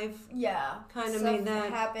family life kind of made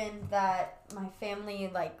that happened that my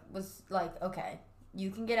family was like, okay,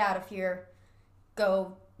 you can get out of here,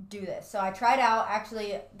 go do this. So I tried out.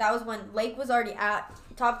 Actually, that was when Lake was already at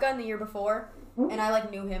Top Gun the year before, and I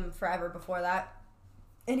knew him forever before that.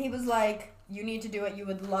 And he was like, you need to do it. You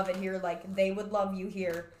would love it here. Like, they would love you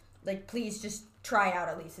here. Like, please just try out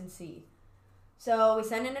at least and see. So we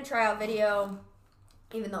sent in a tryout video,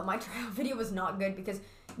 even though my tryout video was not good because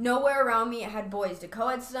nowhere around me had boys to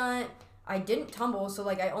co-ed stunt. I didn't tumble, so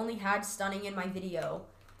I only had stunning in my video.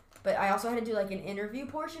 But I also had to do an interview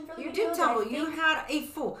portion for the video. You did tumble. You had a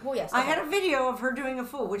full. Well, yes. I had a video of her doing a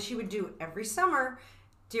full, which she would do every summer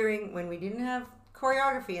when we didn't have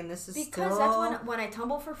choreography, and this is because that's when I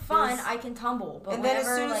tumble for fun, I can tumble. But and then as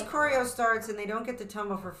soon as choreo starts and they don't get to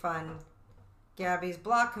tumble for fun, Gabby's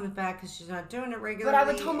block comes back because she's not doing it regularly. But I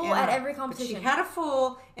would tumble at every competition. But she had a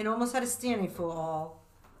full and almost had a standing full.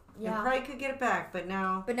 Yeah. And probably could get it back, but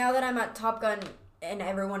now. But now that I'm at Top Gun and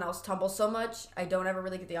everyone else tumbles so much, I don't ever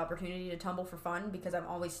really get the opportunity to tumble for fun because I'm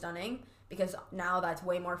always stunning. Because now that's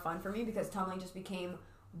way more fun for me because tumbling just became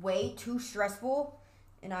way too stressful.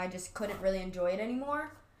 And I just couldn't really enjoy it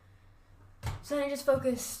anymore. So then I just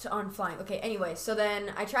focused on flying. Okay, anyway, so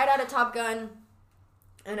then I tried out at Top Gun,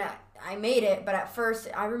 and I made it. But at first,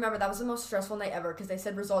 I remember that was the most stressful night ever because they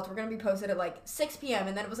said results were going to be posted at 6 p.m.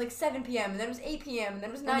 And then it was 7 p.m. And then it was 8 p.m. And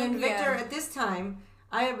then it was 9 p.m. And then Victor, at this time,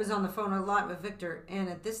 I was on the phone a lot with Victor. And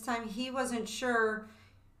at this time, he wasn't sure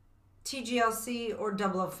TGLC or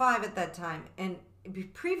 005 at that time. And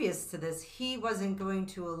previous to this, he wasn't going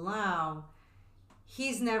to allow...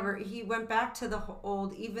 He went back to the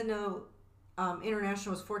old, even though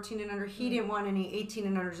international was 14 and under, he didn't want any 18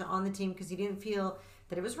 and unders on the team because he didn't feel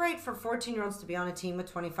that it was right for 14-year-olds to be on a team with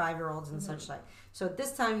 25-year-olds and such like. So at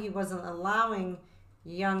this time, he wasn't allowing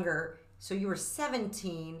younger. So you were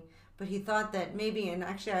 17, but he thought that maybe, and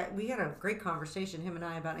actually we had a great conversation, him and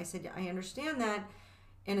I, about it. I said, I understand that.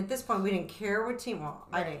 And at this point, we didn't care what team. Well,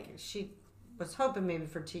 right. I didn't. She was hoping maybe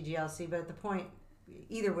for TGLC, but at the point,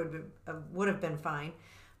 either would have been fine.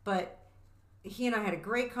 But he and I had a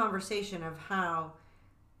great conversation of how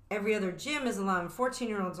every other gym is allowing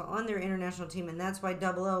 14-year-olds on their international team, and that's why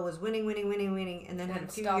 00 was winning, and then had a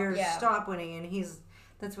few years stop winning. And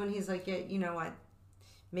that's when he's like, yeah, you know what?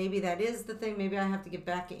 Maybe that is the thing. Maybe I have to get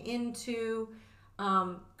back into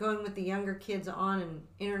going with the younger kids on an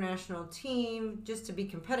international team just to be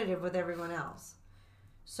competitive with everyone else.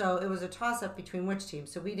 So it was a toss-up between which team,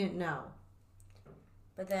 so we didn't know.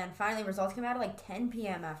 But then finally results came out at 10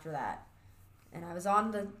 p.m. after that. And I was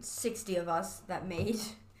on the 60 of us that made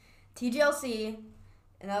TGLC.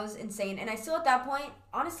 And that was insane. And I still at that point,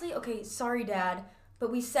 honestly, okay, sorry, Dad,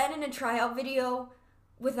 but we sent in a tryout video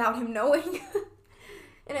without him knowing.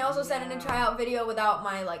 And I also sent in a tryout video without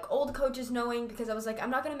my old coaches knowing because I was like,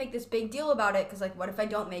 I'm not going to make this big deal about it because what if I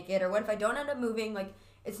don't make it or what if I don't end up moving?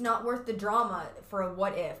 It's not worth the drama for a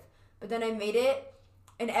what if. But then I made it.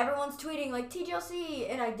 And everyone's tweeting, TGLC,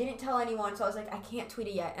 and I didn't tell anyone, so I was like, I can't tweet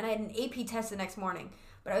it yet. And I had an AP test the next morning.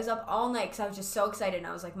 But I was up all night because I was just so excited, and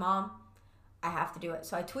I was like, Mom, I have to do it.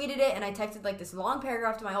 So I tweeted it, and I texted, this long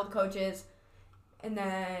paragraph to my old coaches. And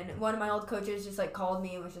then one of my old coaches just, called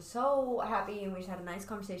me and was just so happy, and we just had a nice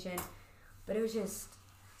conversation. But it was just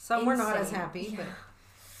Some insane. Were not as happy. Yeah.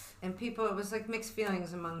 And people, it was, mixed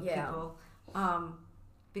feelings among people.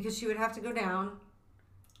 Because she would have to go down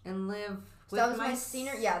and live... So that was my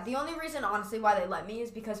senior... Yeah, the only reason, honestly, why they let me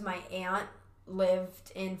is because my aunt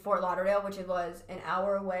lived in Fort Lauderdale, which was an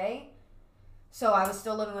hour away. So I was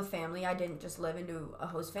still living with family. I didn't just live into a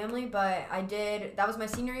host family, but I did. That was my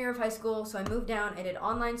senior year of high school, so I moved down. I did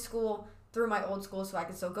online school through my old school so I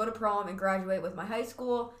could still go to prom and graduate with my high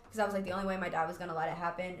school, because that was like the only way my dad was going to let it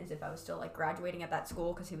happen is if I was still like graduating at that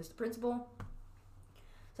school because he was the principal.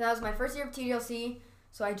 So that was my first year of TGLC.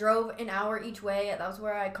 So I drove an hour each way. That was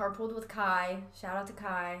where I carpooled with Kai. Shout out to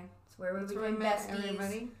Kai. It's where we became besties.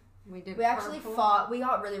 Everybody. We actually fought. We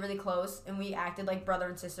got really, really close, and we acted like brother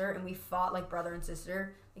and sister, and we fought like brother and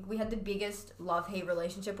sister. Like, we had the biggest love-hate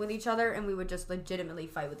relationship with each other, and we would just legitimately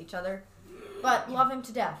fight with each other. But love him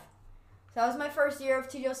to death. So that was my first year of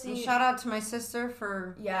TGLC. And shout out to my sister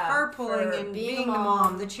for carpooling for and being the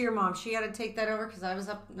mom, the cheer mom. She had to take that over because I was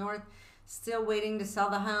up north still waiting to sell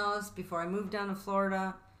the house before I moved down to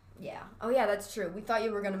Florida. Yeah. Oh, yeah, that's true. We thought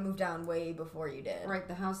you were going to move down way before you did. Right,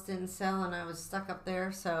 the house didn't sell, and I was stuck up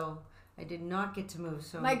there, so I did not get to move.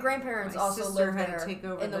 So my grandparents also lived there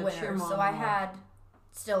in the winter, so I had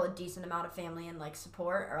still a decent amount of family and, like,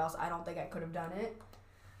 support, or else I don't think I could have done it.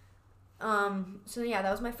 So, yeah,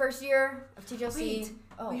 that was my first year of TGLC. Wait,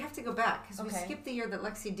 we have to go back, because we skipped the year that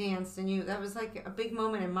Lexi danced, and that was, like, a big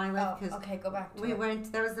moment in my life, because okay, go back to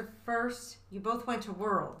that was the first, you both went to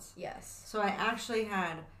Worlds. Yes. So I actually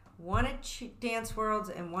had one at Dance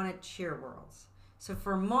Worlds and one at Cheer Worlds. So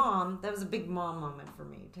for mom, that was a big mom moment for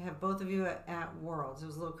me, to have both of you at Worlds. It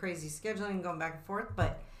was a little crazy scheduling and going back and forth,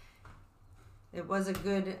 but it was a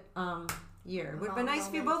good year. It would have been nice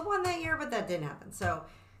if you both won that year, but that didn't happen. So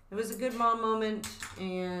it was a good mom moment,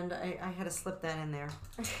 and I had to slip that in there,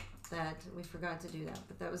 that we forgot to do that.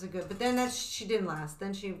 But that was a good, but then she didn't last.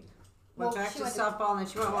 Then she went back to softball, and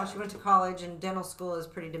then she went to college, and dental school is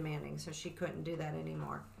pretty demanding, so she couldn't do that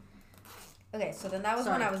anymore. Okay, so then that was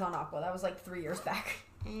when I was on Aqua. That was like 3 years back.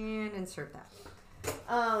 And insert that.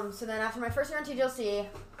 So then after my first year on TGLC,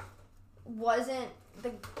 wasn't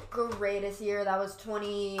the greatest year. That was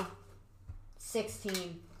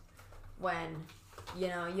 2016 when,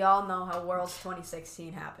 y'all know how Worlds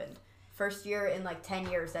 2016 happened. First year in like 10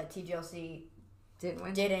 years that TGLC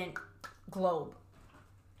didn't globe.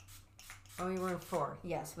 Oh, you were in 4th.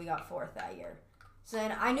 Yes, we got 4th that year. So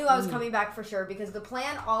then I knew I was coming back for sure, because the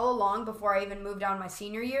plan all along before I even moved down my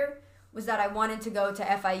senior year was that I wanted to go to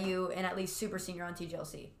FIU and at least super senior on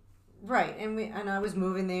TGLC. Right, and I was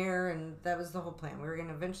moving there, and that was the whole plan. We were going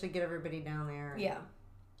to eventually get everybody down there. Yeah.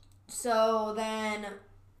 So then...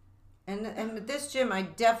 And at this gym, I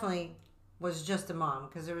definitely was just a mom,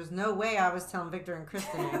 because there was no way I was telling Victor and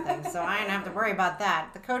Kristen anything, so I didn't have to worry about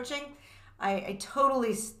that. The coaching, I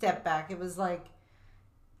totally stepped back. It was like,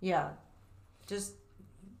 just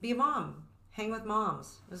be a mom. Hang with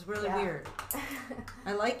moms. It was really weird.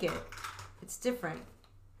 I like it. It's different.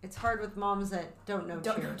 It's hard with moms that don't know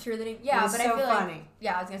cheerleading. Yeah, but I feel funny.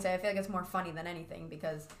 I was gonna say I feel like it's more funny than anything,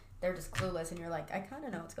 because they're just clueless, and you're like, I kind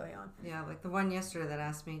of know what's going on. Yeah, like the one yesterday that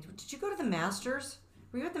asked me, "Did you go to the Masters?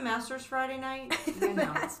 Were you at the Masters Friday night?" The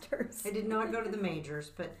Masters. I did not go to the majors,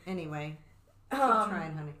 but anyway, keep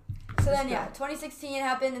trying, honey. So then, 2016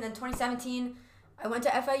 happened, and then 2017, I went to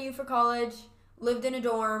FIU for college. Lived in a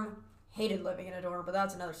dorm. Hated living in a dorm, but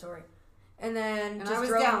that's another story. And then just I was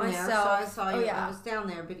drove down myself. There, so I saw you. I was down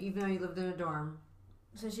there, but even though you lived in a dorm.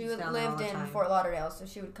 So she lived in Fort Lauderdale, so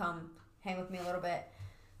she would come hang with me a little bit.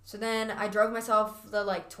 So then I drove myself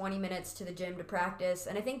the 20 minutes to the gym to practice,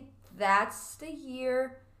 and I think that's the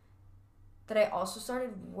year that I also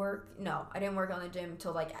started work. No, I didn't work on the gym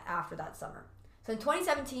until after that summer. So in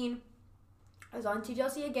 2017, I was on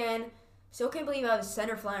TGLC again. Still can't believe I was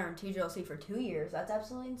center flyer in TGLC for 2 years. That's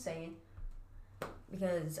absolutely insane.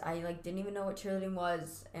 Because I didn't even know what cheerleading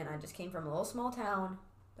was, and I just came from a little small town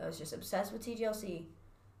that was just obsessed with TGLC.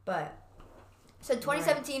 But so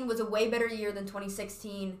 2017 was a way better year than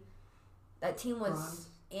 2016. That team was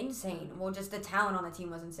insane. Well, just the talent on the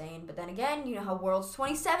team was insane. But then again, you know how Worlds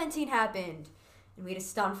 2017 happened, and we had a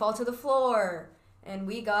stunt fall to the floor, and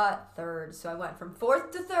we got 3rd. So I went from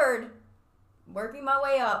 4th to 3rd, working my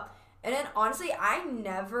way up. And then, honestly, I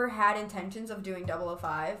never had intentions of doing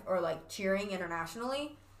 005 or, cheering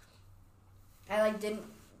internationally. I, didn't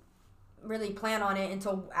really plan on it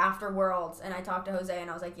until after Worlds. And I talked to Jose, and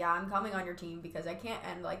I was like, yeah, I'm coming on your team because I can't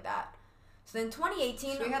end like that. So then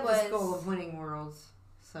 2018 we had this goal of winning Worlds,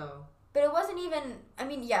 so... But it wasn't even... I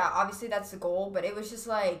mean, yeah, obviously that's the goal, but it was just,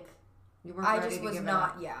 You weren't ready to give it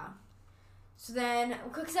up. So then,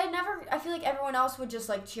 because I feel like everyone else would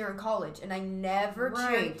just cheer in college, and I never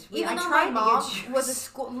cheered. Even though my mom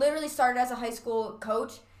was literally started as a high school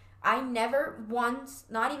coach, I never once,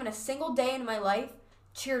 not even a single day in my life,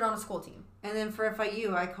 cheered on a school team. And then for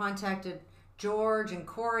FIU, I contacted George and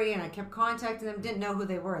Corey, and I kept contacting them, didn't know who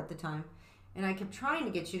they were at the time. And I kept trying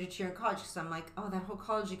to get you to cheer in college because I'm like, oh, that whole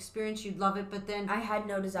college experience, you'd love it. But then I had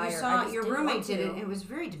no desire. you I saw just your didn't roommate want did to. it. And it was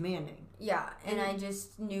very demanding. Yeah, and I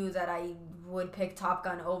just knew that I would pick Top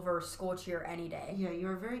Gun over school cheer any day. Yeah, you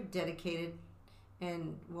were very dedicated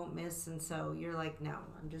and won't miss. And so you're like, no,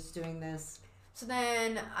 I'm just doing this. So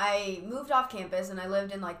then I moved off campus and I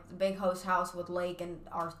lived in like the big host house with Lake and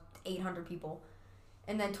our 800 people.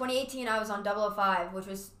 And then 2018 I was on 005, which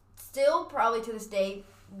was still probably to this day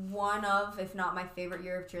one of, if not my favorite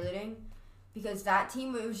year of cheerleading, because that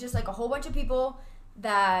team, it was just like a whole bunch of people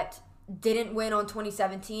that didn't win on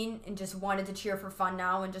 2017 and just wanted to cheer for fun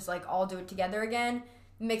now and just like all do it together again,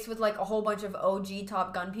 mixed with like a whole bunch of OG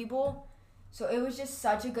Top Gun people. So it was just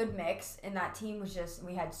such a good mix, and that team was just,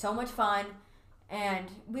 we had so much fun. And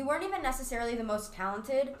we weren't even necessarily the most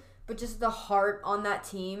talented, but just the heart on that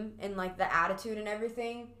team and like the attitude and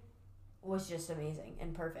everything was just amazing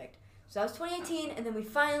and perfect. So that was 2018, and then we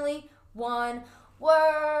finally won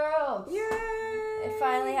Worlds. Yay! It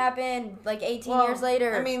finally happened like 18 years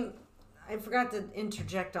later. I mean, I forgot to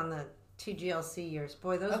interject on the TGLC years.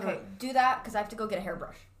 Boy, those okay, do that because I have to go get a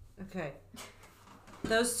hairbrush. Okay.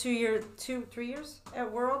 Those 3 years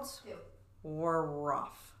at Worlds were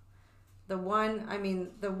rough. The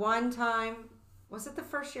one time, was it the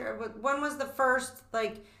first year? When was the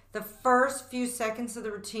first few seconds of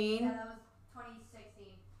the routine? Yeah, that was 2016.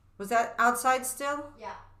 Was that outside still?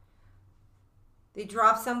 Yeah. They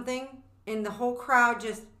dropped something and the whole crowd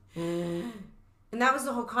just, and that was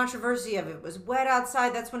the whole controversy of it. It was wet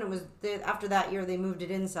outside. That's when it was, after that year they moved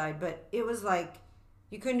it inside. But it was like,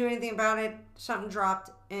 you couldn't do anything about it. Something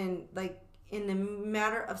dropped, and like in the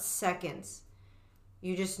matter of seconds,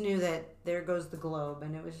 you just knew that there goes the globe.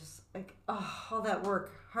 And it was just like, oh, all that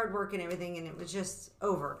work, hard work and everything, and it was just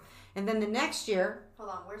over. And then the next year. Hold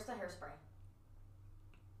on, where's the hairspray?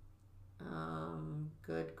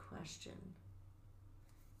 Good question.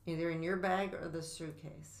 Either in your bag or the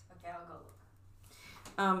suitcase. Okay, I'll go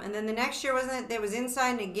look. And then the next year, wasn't it? That was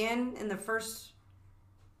inside, and again in the first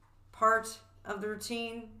part of the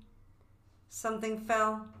routine, something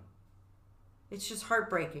fell. It's just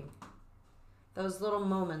heartbreaking. Those little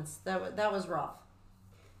moments, that was rough.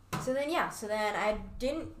 So then I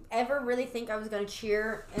didn't ever really think I was going to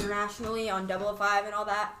cheer internationally on 005 and all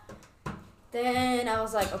that. Then I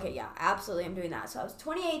was like, okay, yeah, absolutely, I'm doing that. So I was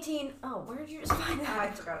 2018. Oh, where did you just find that?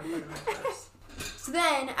 I forgot to put it in my purse. So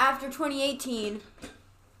then after 2018,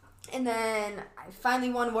 and then I finally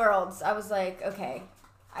won Worlds, I was like, okay,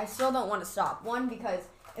 I still don't want to stop. One, because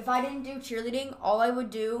if I didn't do cheerleading, all I would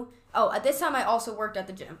do... Oh, at this time, I also worked at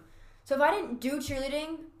the gym. So if I didn't do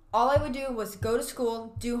cheerleading, all I would do was go to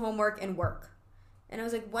school, do homework, and work. And I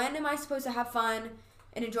was like, when am I supposed to have fun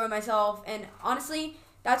and enjoy myself? And honestly,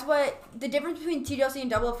 that's what... The difference between TGLC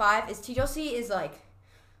and 005 is TGLC is, like,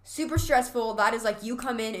 super stressful. That is, like, you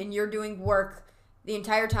come in and you're doing work the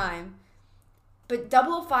entire time. But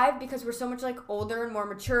 005, because we're so much, like, older and more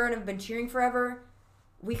mature and have been cheering forever,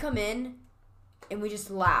 we come in and we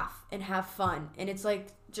just laugh and have fun. And it's, like,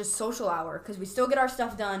 just social hour because we still get our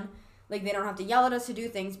stuff done. Like, they don't have to yell at us to do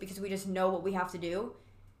things because we just know what we have to do.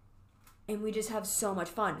 And we just have so much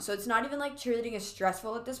fun. So it's not even like cheerleading is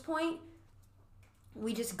stressful at this point.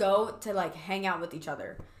 We just go to, like, hang out with each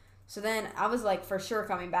other. So then I was, like, for sure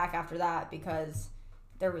coming back after that because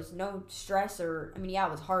there was no stress or, I mean, yeah,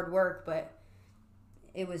 it was hard work, but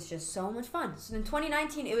it was just so much fun. So in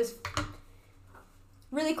 2019, it was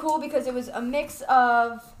really cool because it was a mix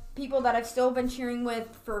of people that I've still been cheering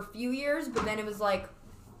with for a few years, but then it was, like,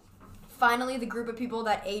 finally the group of people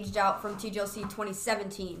that aged out from TGLC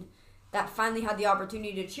 2017 that finally had the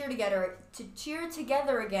opportunity to cheer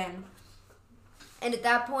together again. And at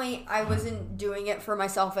that point, I wasn't doing it for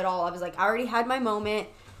myself at all. I was like, I already had my moment.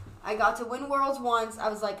 I got to win Worlds once. I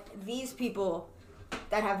was like, these people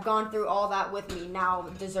that have gone through all that with me now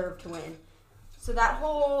deserve to win. So that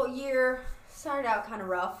whole year started out kind of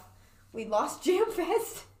rough. We lost Jam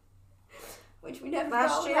Fest, which we never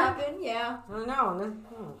thought would happen. Yeah. I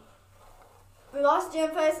know. We lost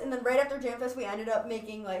Jam Fest, and then right after Jam Fest, we ended up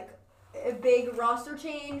making, like, a big roster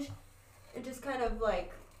change. It just kind of,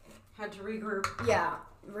 like... Had to regroup. Yeah.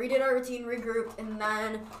 Redid our routine, regrouped, and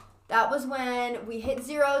then that was when we hit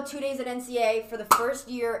 0 2 days at NCA for the first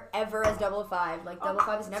year ever as 005. Like, 005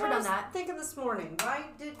 has never done that. I was thinking this morning, why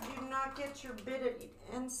did you not get your bid at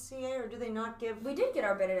NCA, or do they not give... We did get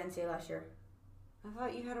our bid at NCA last year. I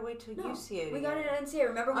thought you had to wait till UCA. We got it at NCA.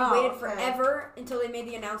 Remember, we waited forever until they made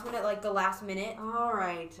the announcement at, like, the last minute. All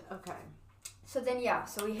right. Okay. So then, yeah.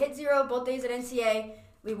 So we hit 0 both days at NCA.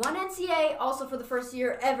 We won NCA also for the first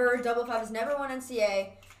year ever. 005 has never won NCA.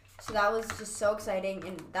 So that was just so exciting,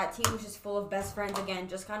 and that team was just full of best friends again,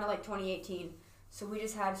 just kind of like 2018. So we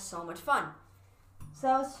just had so much fun. So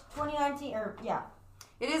that was 2019, or yeah.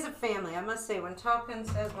 It is a family, I must say. When Top Gun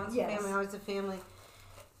says once Yes. a family, always a family.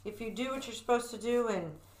 If you do what you're supposed to do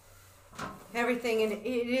and everything, and it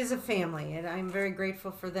is a family, and I'm very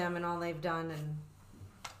grateful for them and all they've done. And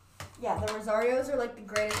Yeah, the Rosarios are like the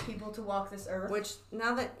greatest people to walk this earth. which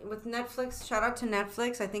now that with Netflix, shout out to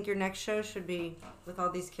Netflix. I think your next show should be with all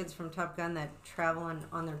these kids from Top Gun that travel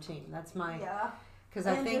on their team. That's my because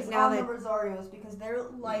I think now that the Rosarios, because their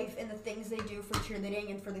life and the things they do for cheerleading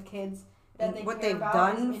and for the kids that they what care they've about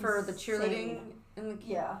done is for the insane. cheerleading and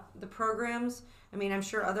the programs. I mean, I'm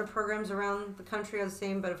sure other programs around the country are the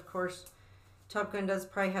same, but of course, Top Gun does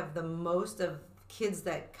probably have the most of kids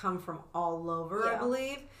that come from all over, I Yeah.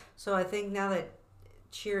 believe. So I think now that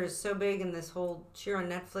cheer is so big and this whole cheer on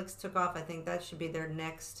Netflix took off, I think that should be their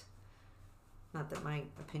next. Not that my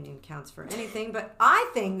opinion counts for anything, but I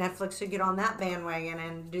think Netflix should get on that bandwagon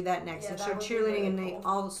and do that next Yeah, and that show would be cheerleading really in the cool.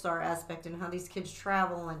 all-star aspect and how these kids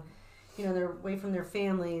travel and, you know, they're away from their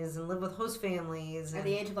families and live with host families. At And,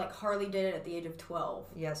 the age of like Harley did it at the age of 12.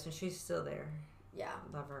 yes, and she's still there. Yeah.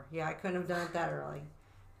 Love her. Yeah, I couldn't have done it that early,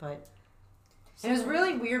 but and it was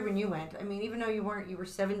really weird when you went. I mean, even though you were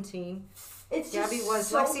 17. It's Gabby just was.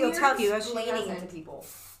 so Lexi will weird tell you, as she explaining it doesn't. to people.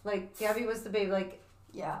 Like Gabby was the baby. Like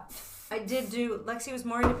Yeah. I did do. Lexi was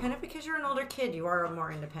more independent because you're an older kid. You are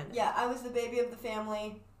more independent. Yeah, I was the baby of the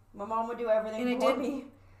family. My mom would do everything And I for did- me.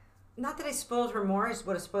 Not that I spoiled her more. I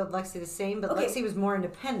would have spoiled Lexi the same, but Okay. Lexi was more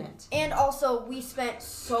independent. And also, we spent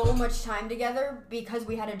so much time together because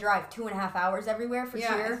we had to drive 2.5 hours everywhere for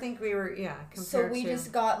Yeah, cheer. I think we were. Yeah, compared So we to.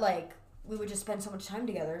 just got like, we would just spend so much time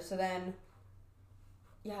together. So then,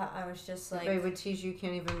 yeah, I was just like, Everybody would tease you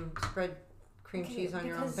can't even spread cream Okay, cheese on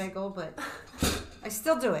your own because- bagel, but I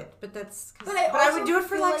still do it. But that's. But I also would do it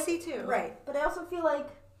for feel Lexi too. right. But I also feel like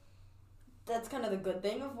that's kind of the good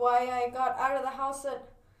thing of why I got out of the house at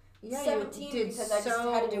Yeah, 17 you did because I just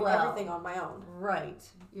so had to do well. everything on my own. Right.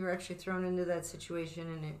 You were actually thrown into that situation,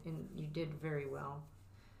 and you did very well.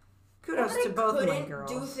 Kudos Not to that both I of my couldn't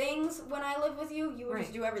girls. do things when I lived with you. You would Right.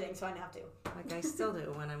 just do everything, so I didn't have to. Like I still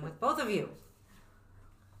do when I'm with both of you.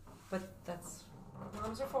 But that's what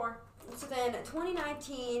moms are for. So then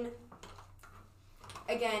 2019,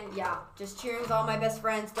 again, yeah, just cheering with all my best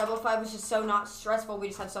friends. Double Five was just so not stressful. We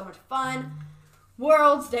just had so much fun.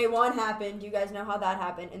 Worlds Day 1 happened. You guys know how that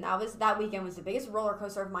happened. And that weekend was the biggest roller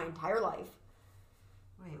coaster of my entire life.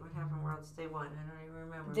 Wait, what happened World's Day 1? I don't even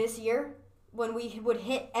remember. This year, when we would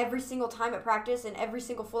hit every single time at practice and every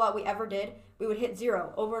single full out we ever did, we would hit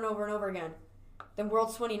 0 over and over and over again. Then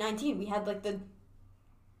Worlds 2019, we had like the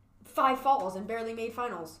 5 falls and barely made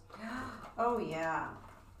finals. Oh yeah.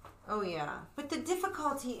 Oh yeah. But the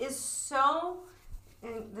difficulty is so,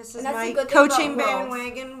 and this is And that's my the good thing coaching about Worlds.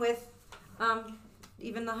 bandwagon with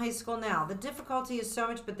even the high school now. The difficulty is so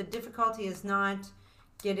much, but the difficulty is not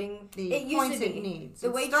getting the It used points to it be. needs. The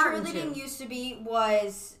It's way starting cheerleading to. used to be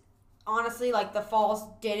was honestly like the falls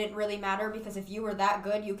didn't really matter because if you were that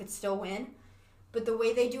good, you could still win. But the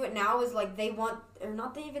way they do it now is like they want, or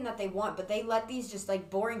not even that they want, but they let these just like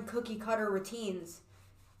boring cookie cutter routines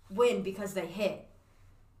win because they hit.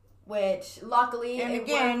 Which luckily And it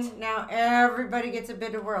again, worked. now everybody gets a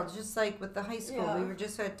bit of world, just like with the high school. Yeah. We were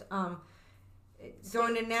just at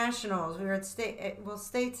going to nationals. We were at state. Well,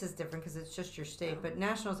 states is different because it's just your state, but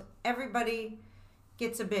nationals, everybody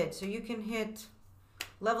gets a bid, so you can hit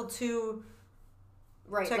level 2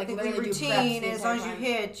 Right, like technically literally do preps routine. the As long as entire you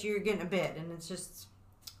time. hit, you're getting a bid, and it's just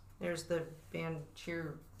there's the band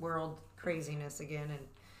cheer world craziness again, and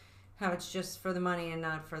how it's just for the money and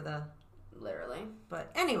not for the. Literally. But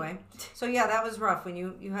anyway, so yeah, that was rough when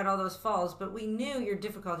you had all those falls, but we knew your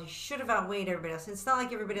difficulty should have outweighed everybody else. It's not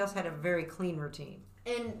like everybody else had a very clean routine.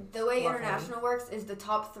 And the way Luckily. international works is the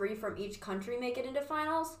top 3 from each country make it into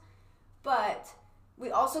finals. But we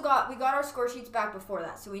also got our score sheets back before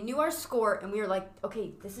that. So we knew our score and we were like,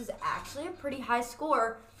 okay, this is actually a pretty high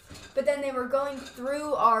score. But then they were going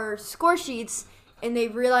through our score sheets and they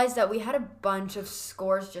realized that we had a bunch of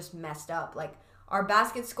scores just messed up. Like our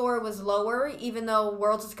basket score was lower even though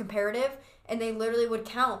Worlds is comparative, and they literally would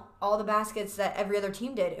count all the baskets that every other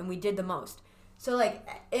team did and we did the most. So, like,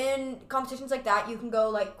 in competitions like that, you can go,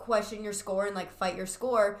 like, question your score and, like, fight your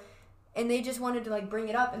score. And they just wanted to, like, bring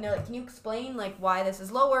it up. And they're like, can you explain, like, why this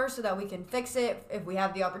is lower so that we can fix it if we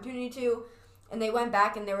have the opportunity to? And they went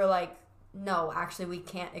back and they were like, no, actually, we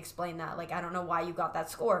can't explain that. Like, I don't know why you got that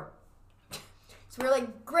score. So we're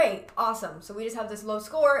like, great, awesome. So we just have this low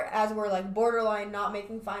score as we're, like, borderline not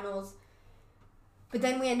making finals. But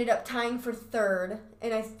then we ended up tying for third.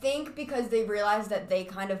 And I think because they realized that they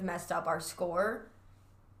kind of messed up our score,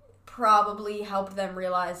 probably helped them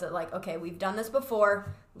realize that, like, okay, we've done this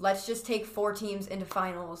before. Let's just take 4 teams into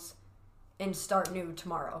finals and start new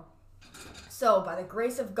tomorrow. So, by the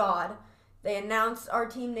grace of God, they announced our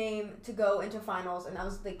team name to go into finals, and that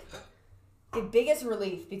was, like, the biggest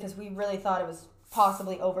relief because we really thought it was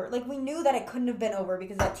possibly over. Like, we knew that it couldn't have been over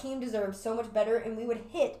because that team deserved so much better, and we would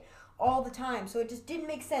hit all the time. So it just didn't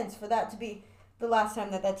make sense for that to be the last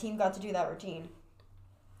time that team got to do that routine.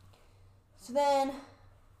 So then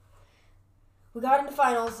we got into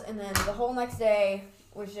finals, and then the whole next day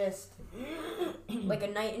was just like a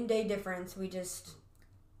night and day difference. We just,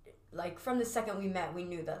 like, from the second we met, we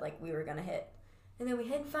knew that, like, we were going to hit. And then we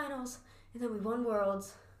hit in finals, and then we won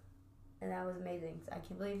Worlds, and that was amazing. I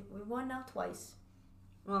can't believe we won now twice.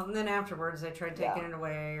 Well, and then afterwards, they tried taking it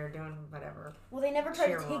away or doing whatever. Well, they never tried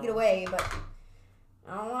to take it away, but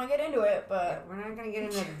I don't want to get into it, but... Yeah, we're not going to get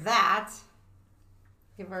into that.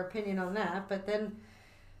 Give our opinion on that. But then,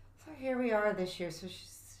 so here we are this year. So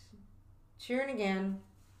she's cheering again.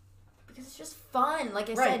 Because it's just fun.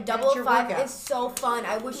 Like I said, Double 05 is so fun.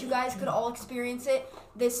 I wish you guys could all experience it.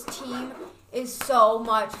 This team is so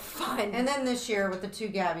much fun. And then this year with the 2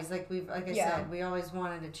 Gabbies, like I said, we always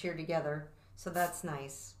wanted to cheer together. So that's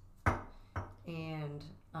nice. And,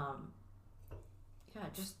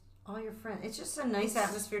 just all your friends. It's just a nice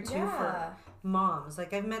atmosphere, too, for moms.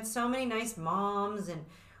 Like, I've met so many nice moms, and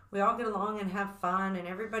we all get along and have fun, and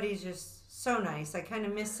everybody's just so nice. I kind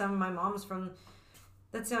of miss some of my moms from...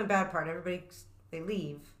 That's the only bad part. Everybody, they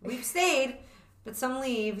leave. We've stayed, but some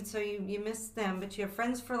leave, so you miss them. But you have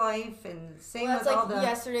friends for life, and same with all the...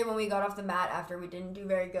 yesterday when we got off the mat after we didn't do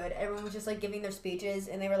very good. Everyone was just, like, giving their speeches,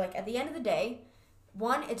 and they were like, at the end of the day,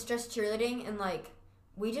 one, it's just cheerleading, and, like,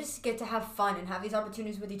 we just get to have fun and have these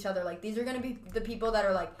opportunities with each other. Like, these are going to be the people that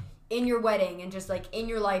are, like, in your wedding and just, like, in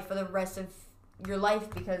your life for the rest of your life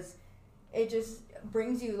because it just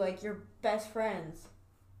brings you, like, your best friends.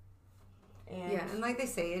 And like they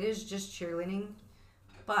say, it is just cheerleading,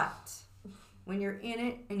 but when you're in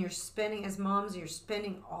it and you're spending, as moms, you're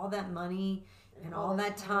spending all that money and all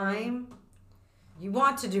that time, you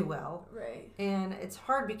want to do well. Right. And it's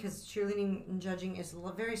hard because cheerleading and judging is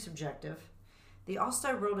very subjective. The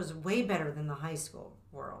all-star world is way better than the high school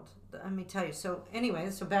world. Let me tell you. So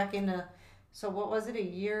anyway, back into, what was it, a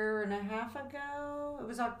year and a half ago? It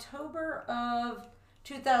was October of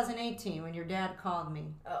 2018 when your dad called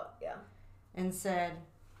me. Oh, yeah. And said,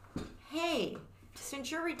 hey,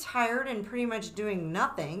 since you're retired and pretty much doing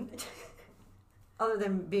nothing other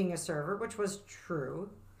than being a server, which was true,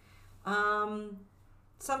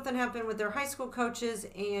 something happened with their high school coaches,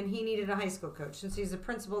 and he needed a high school coach. Since he's the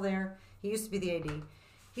principal there, he used to be the AD.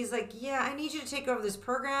 He's like, yeah, I need you to take over this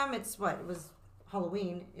program. It's what? It was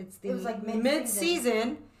Halloween. It was like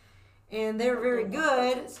mid-season, and they were very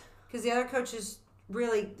good because the other coaches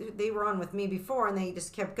really, they were on with me before, and they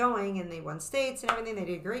just kept going, and they won states and everything. They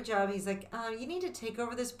did a great job. He's like, you need to take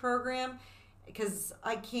over this program because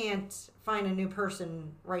I can't find a new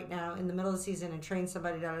person right now in the middle of the season and train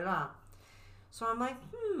somebody, da-da-da. So I'm like,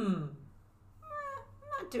 I'm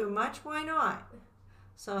not doing much. Why not?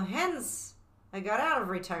 So hence, I got out of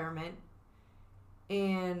retirement.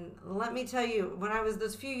 And let me tell you, when I was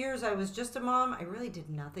those few years, I was just a mom. I really did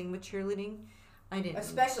nothing with cheerleading. I didn't.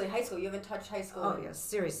 Especially high school. You haven't touched high school. Oh, yes.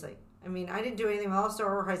 Seriously. I mean, I didn't do anything with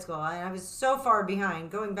All-Star or high school. I was so far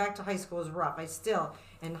behind. Going back to high school is rough.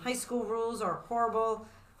 And high school rules are horrible.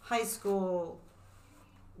 High school,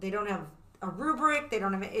 they don't have a rubric. They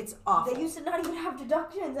don't have, it's awful. They used to not even have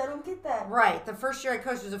deductions. I don't get that. Right. The first year I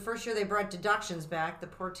coached was the first year they brought deductions back, the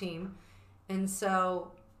poor team. And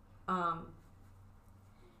so, shout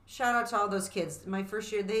out to all those kids. My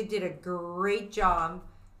first year, they did a great job.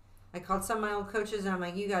 I called some of my old coaches, and I'm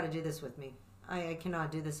like, you got to do this with me. I cannot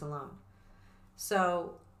do this alone.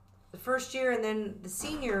 So the first year, and then the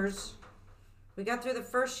seniors, we got through the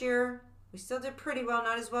first year. We still did pretty well,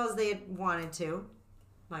 not as well as they had wanted to.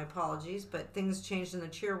 My apologies, but things changed in the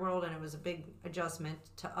cheer world, and it was a big adjustment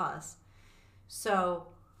to us. So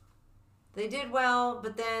they did well,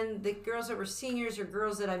 but then the girls that were seniors are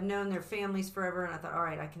girls that I've known their families forever, and I thought, all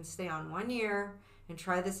right, I can stay on 1 year and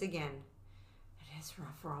try this again. It's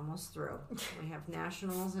rough. We're almost through. We have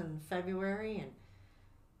nationals in February, and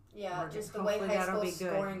just the way high school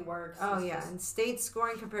scoring works. Oh yeah, and state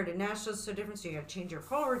scoring compared to nationals is so different. So you got to change your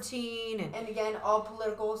whole routine, and again, all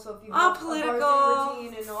political. So if you have a varsity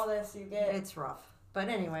routine and all this, you get it's rough. But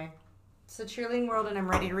anyway, it's the cheerleading world, and I'm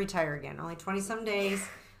ready to retire again. Only 20-some days.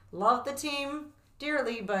 Love the team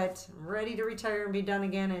dearly, but I'm ready to retire and be done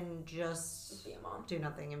again, and just be a mom. Do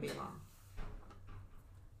nothing and be a mom.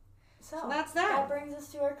 So that's That that. brings us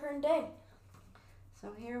to our current day. So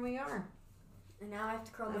here we are. And now I have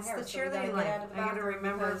to curl That's my hair. the so we gotta cheerleading get life. out of the I gotta bathroom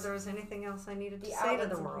remember if because there was anything else I needed to the say to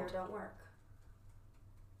outlets the in world. here don't work.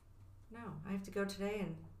 No, I have to go today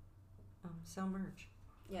and sell merch.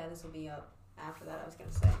 Yeah, this will be up after that, I was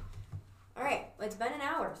gonna say. Alright, it's been an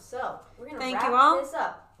hour, so we're gonna Thank wrap you all. this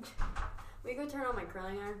up. Will you go turn on my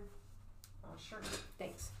curling iron? Oh, sure.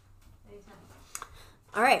 Thanks. Anytime.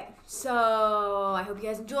 Alright, so I hope you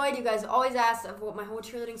guys enjoyed. You guys always asked of what my whole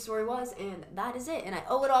cheerleading story was, and that is it. And I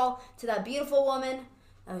owe it all to that beautiful woman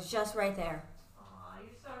that was just right there. Aw,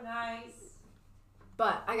 you're so nice.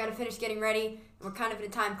 But I gotta finish getting ready, and we're kind of in a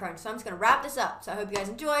time crunch, so I'm just gonna wrap this up. So I hope you guys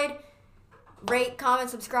enjoyed. Rate, comment,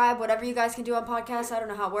 subscribe, whatever you guys can do on podcasts. I don't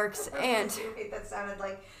know how it works. And that sounded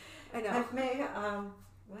like I know. I've made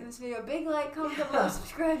Give this video a big like, comment down below,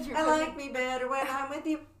 subscribe. I like me better when I'm with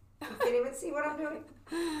you. You can't even see what I'm doing.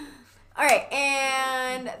 Alright,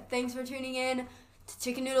 and thanks for tuning in to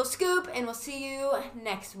Chicken Noodle Scoop, and we'll see you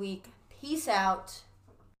next week. Peace out.